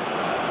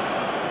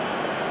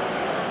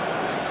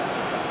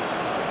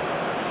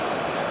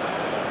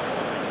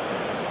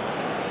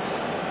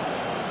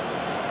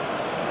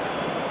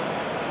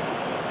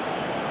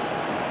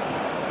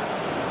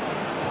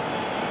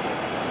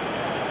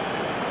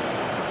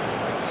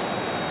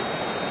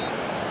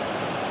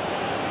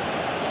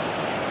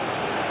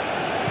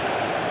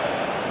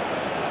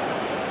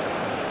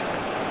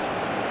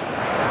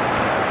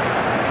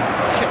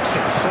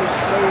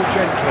 So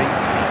gently.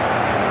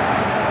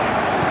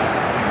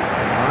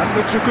 And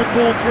looks a good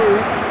ball through.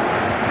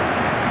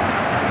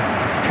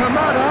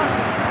 Kamada.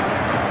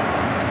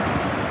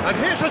 And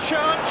here's a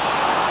chance.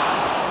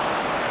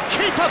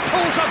 Keeper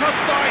pulls up a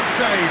fine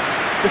save.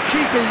 The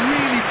keeper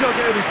really dug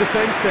out his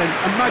defence then.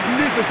 A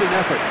magnificent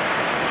effort.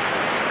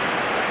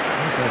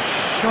 There's a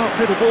sharp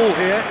little ball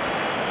here.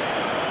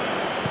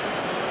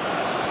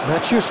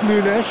 Matheus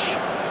Nunes.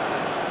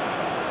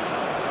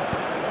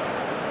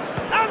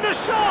 And the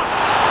shot!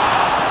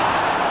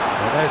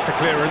 Well, there's the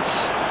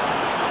clearance.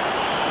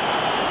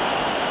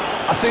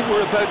 I think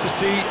we're about to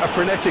see a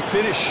frenetic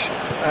finish,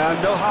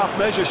 and no half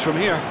measures from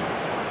here.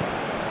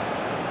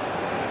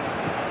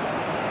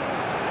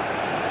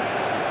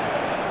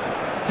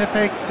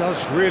 Pepe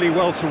does really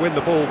well to win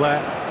the ball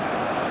there.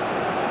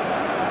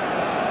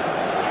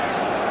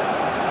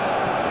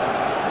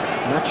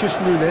 Matheus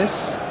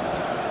Nunes.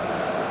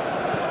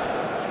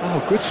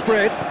 Oh, good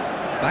spread.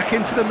 Back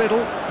into the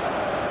middle.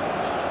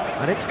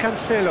 And it's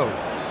Cancelo.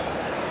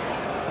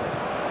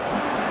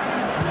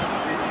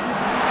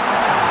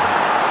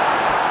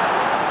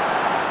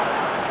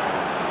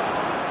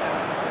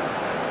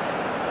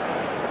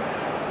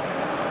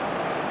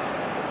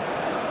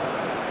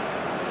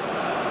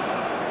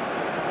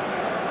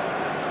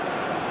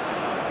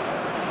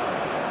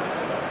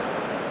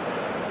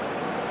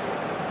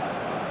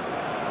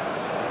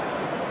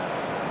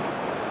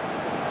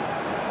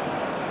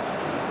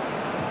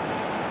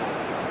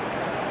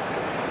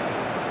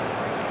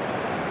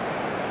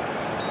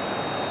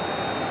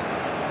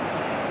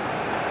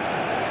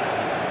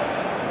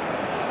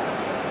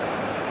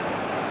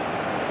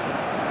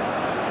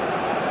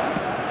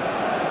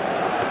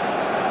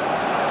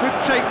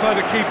 take by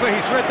the keeper,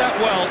 he's read that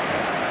well.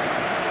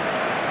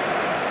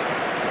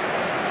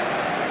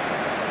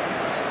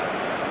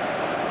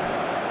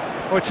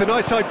 Oh, it's a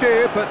nice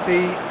idea, but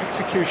the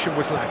execution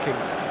was lacking.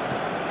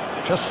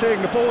 Just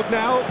seeing the board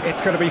now,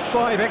 it's going to be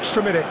 5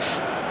 extra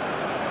minutes.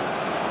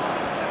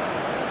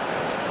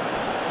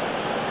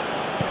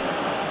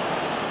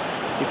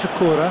 It's a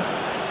Kura.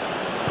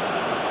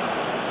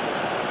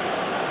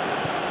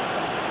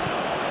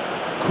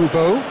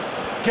 Kubo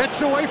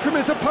gets away from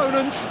his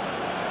opponent.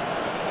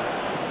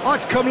 Oh,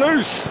 it's come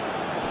loose.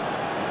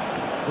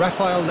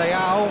 Rafael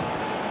Leao.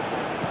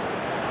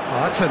 Oh,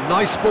 that's a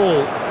nice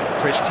ball.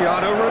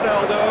 Cristiano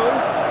Ronaldo.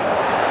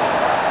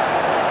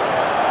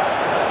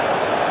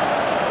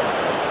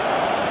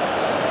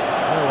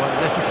 No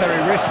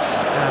unnecessary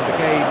risks, and the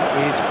game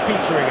is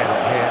petering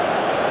out here.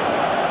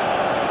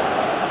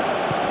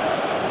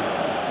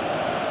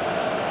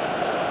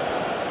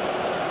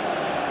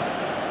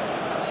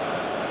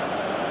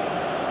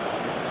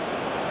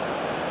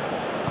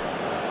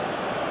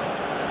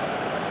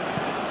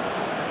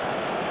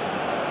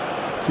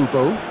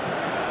 Kubo,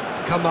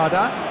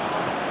 Kamada.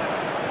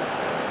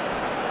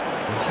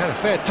 He's had a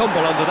fair tumble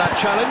under that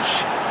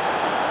challenge.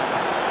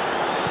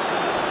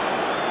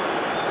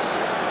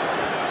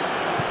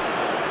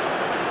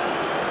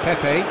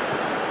 Pepe.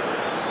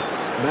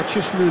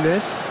 Matches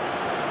Nunes.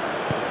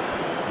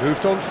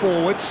 Moved on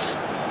forwards.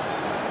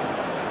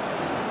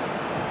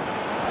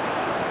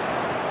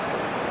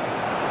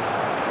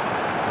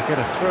 They get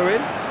a throw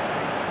in.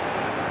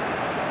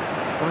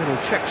 Final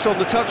checks on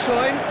the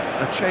touchline.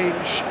 A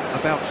change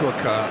about to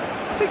occur.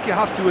 I think you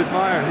have to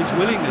admire his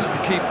willingness to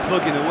keep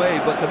plugging away,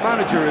 but the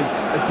manager has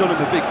done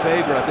him a big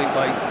favour, I think,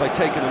 by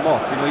taking him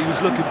off. You know, he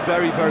was looking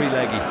very, very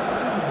leggy.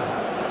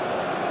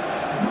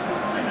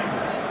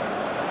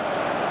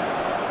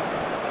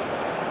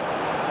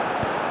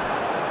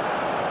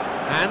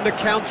 And the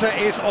counter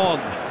is on.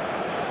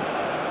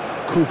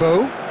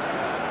 Kubo.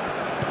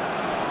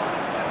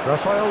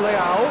 Rafael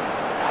Leao.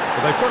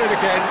 Well, they've got it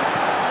again.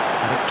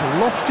 And it's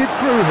lofted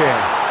through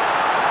here.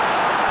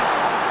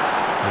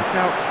 It's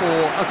out for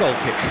a goal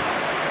kick.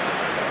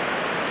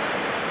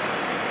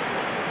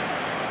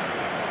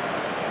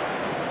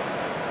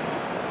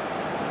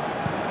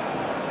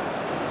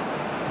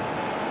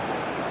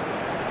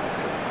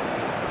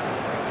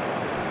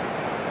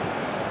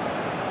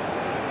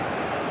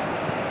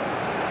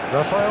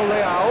 Rafael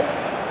Leao.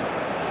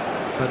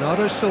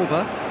 Bernardo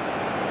Silva.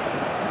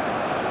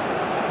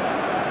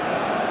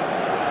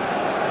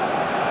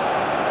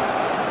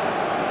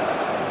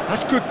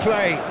 That's good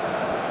play.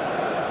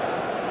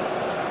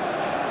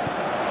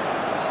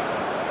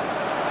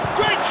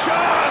 Great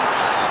chance!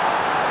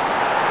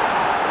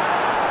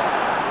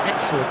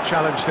 Excellent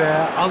challenge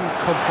there,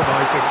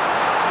 uncompromising.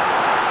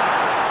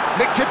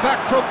 Nicked it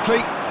back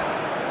promptly.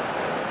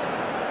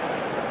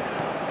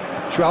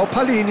 João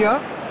Palhinha.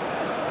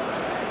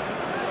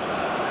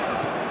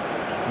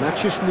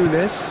 Matches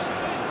Nunes.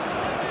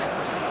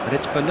 And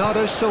it's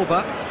Bernardo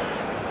Silva.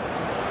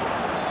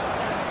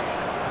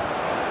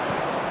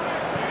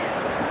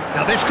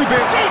 Now this could be a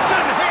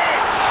decent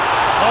hit!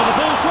 Oh, the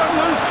ball's run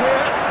loose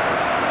here.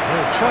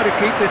 He'll try to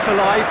keep this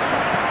alive.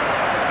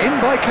 In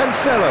by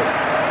Cancelo.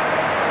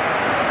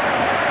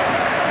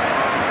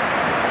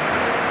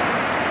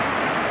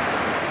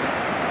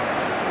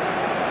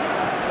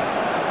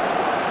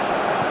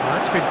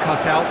 That's been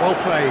cut out, well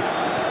played.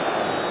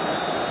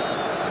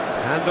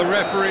 And the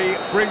referee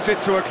brings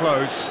it to a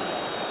close.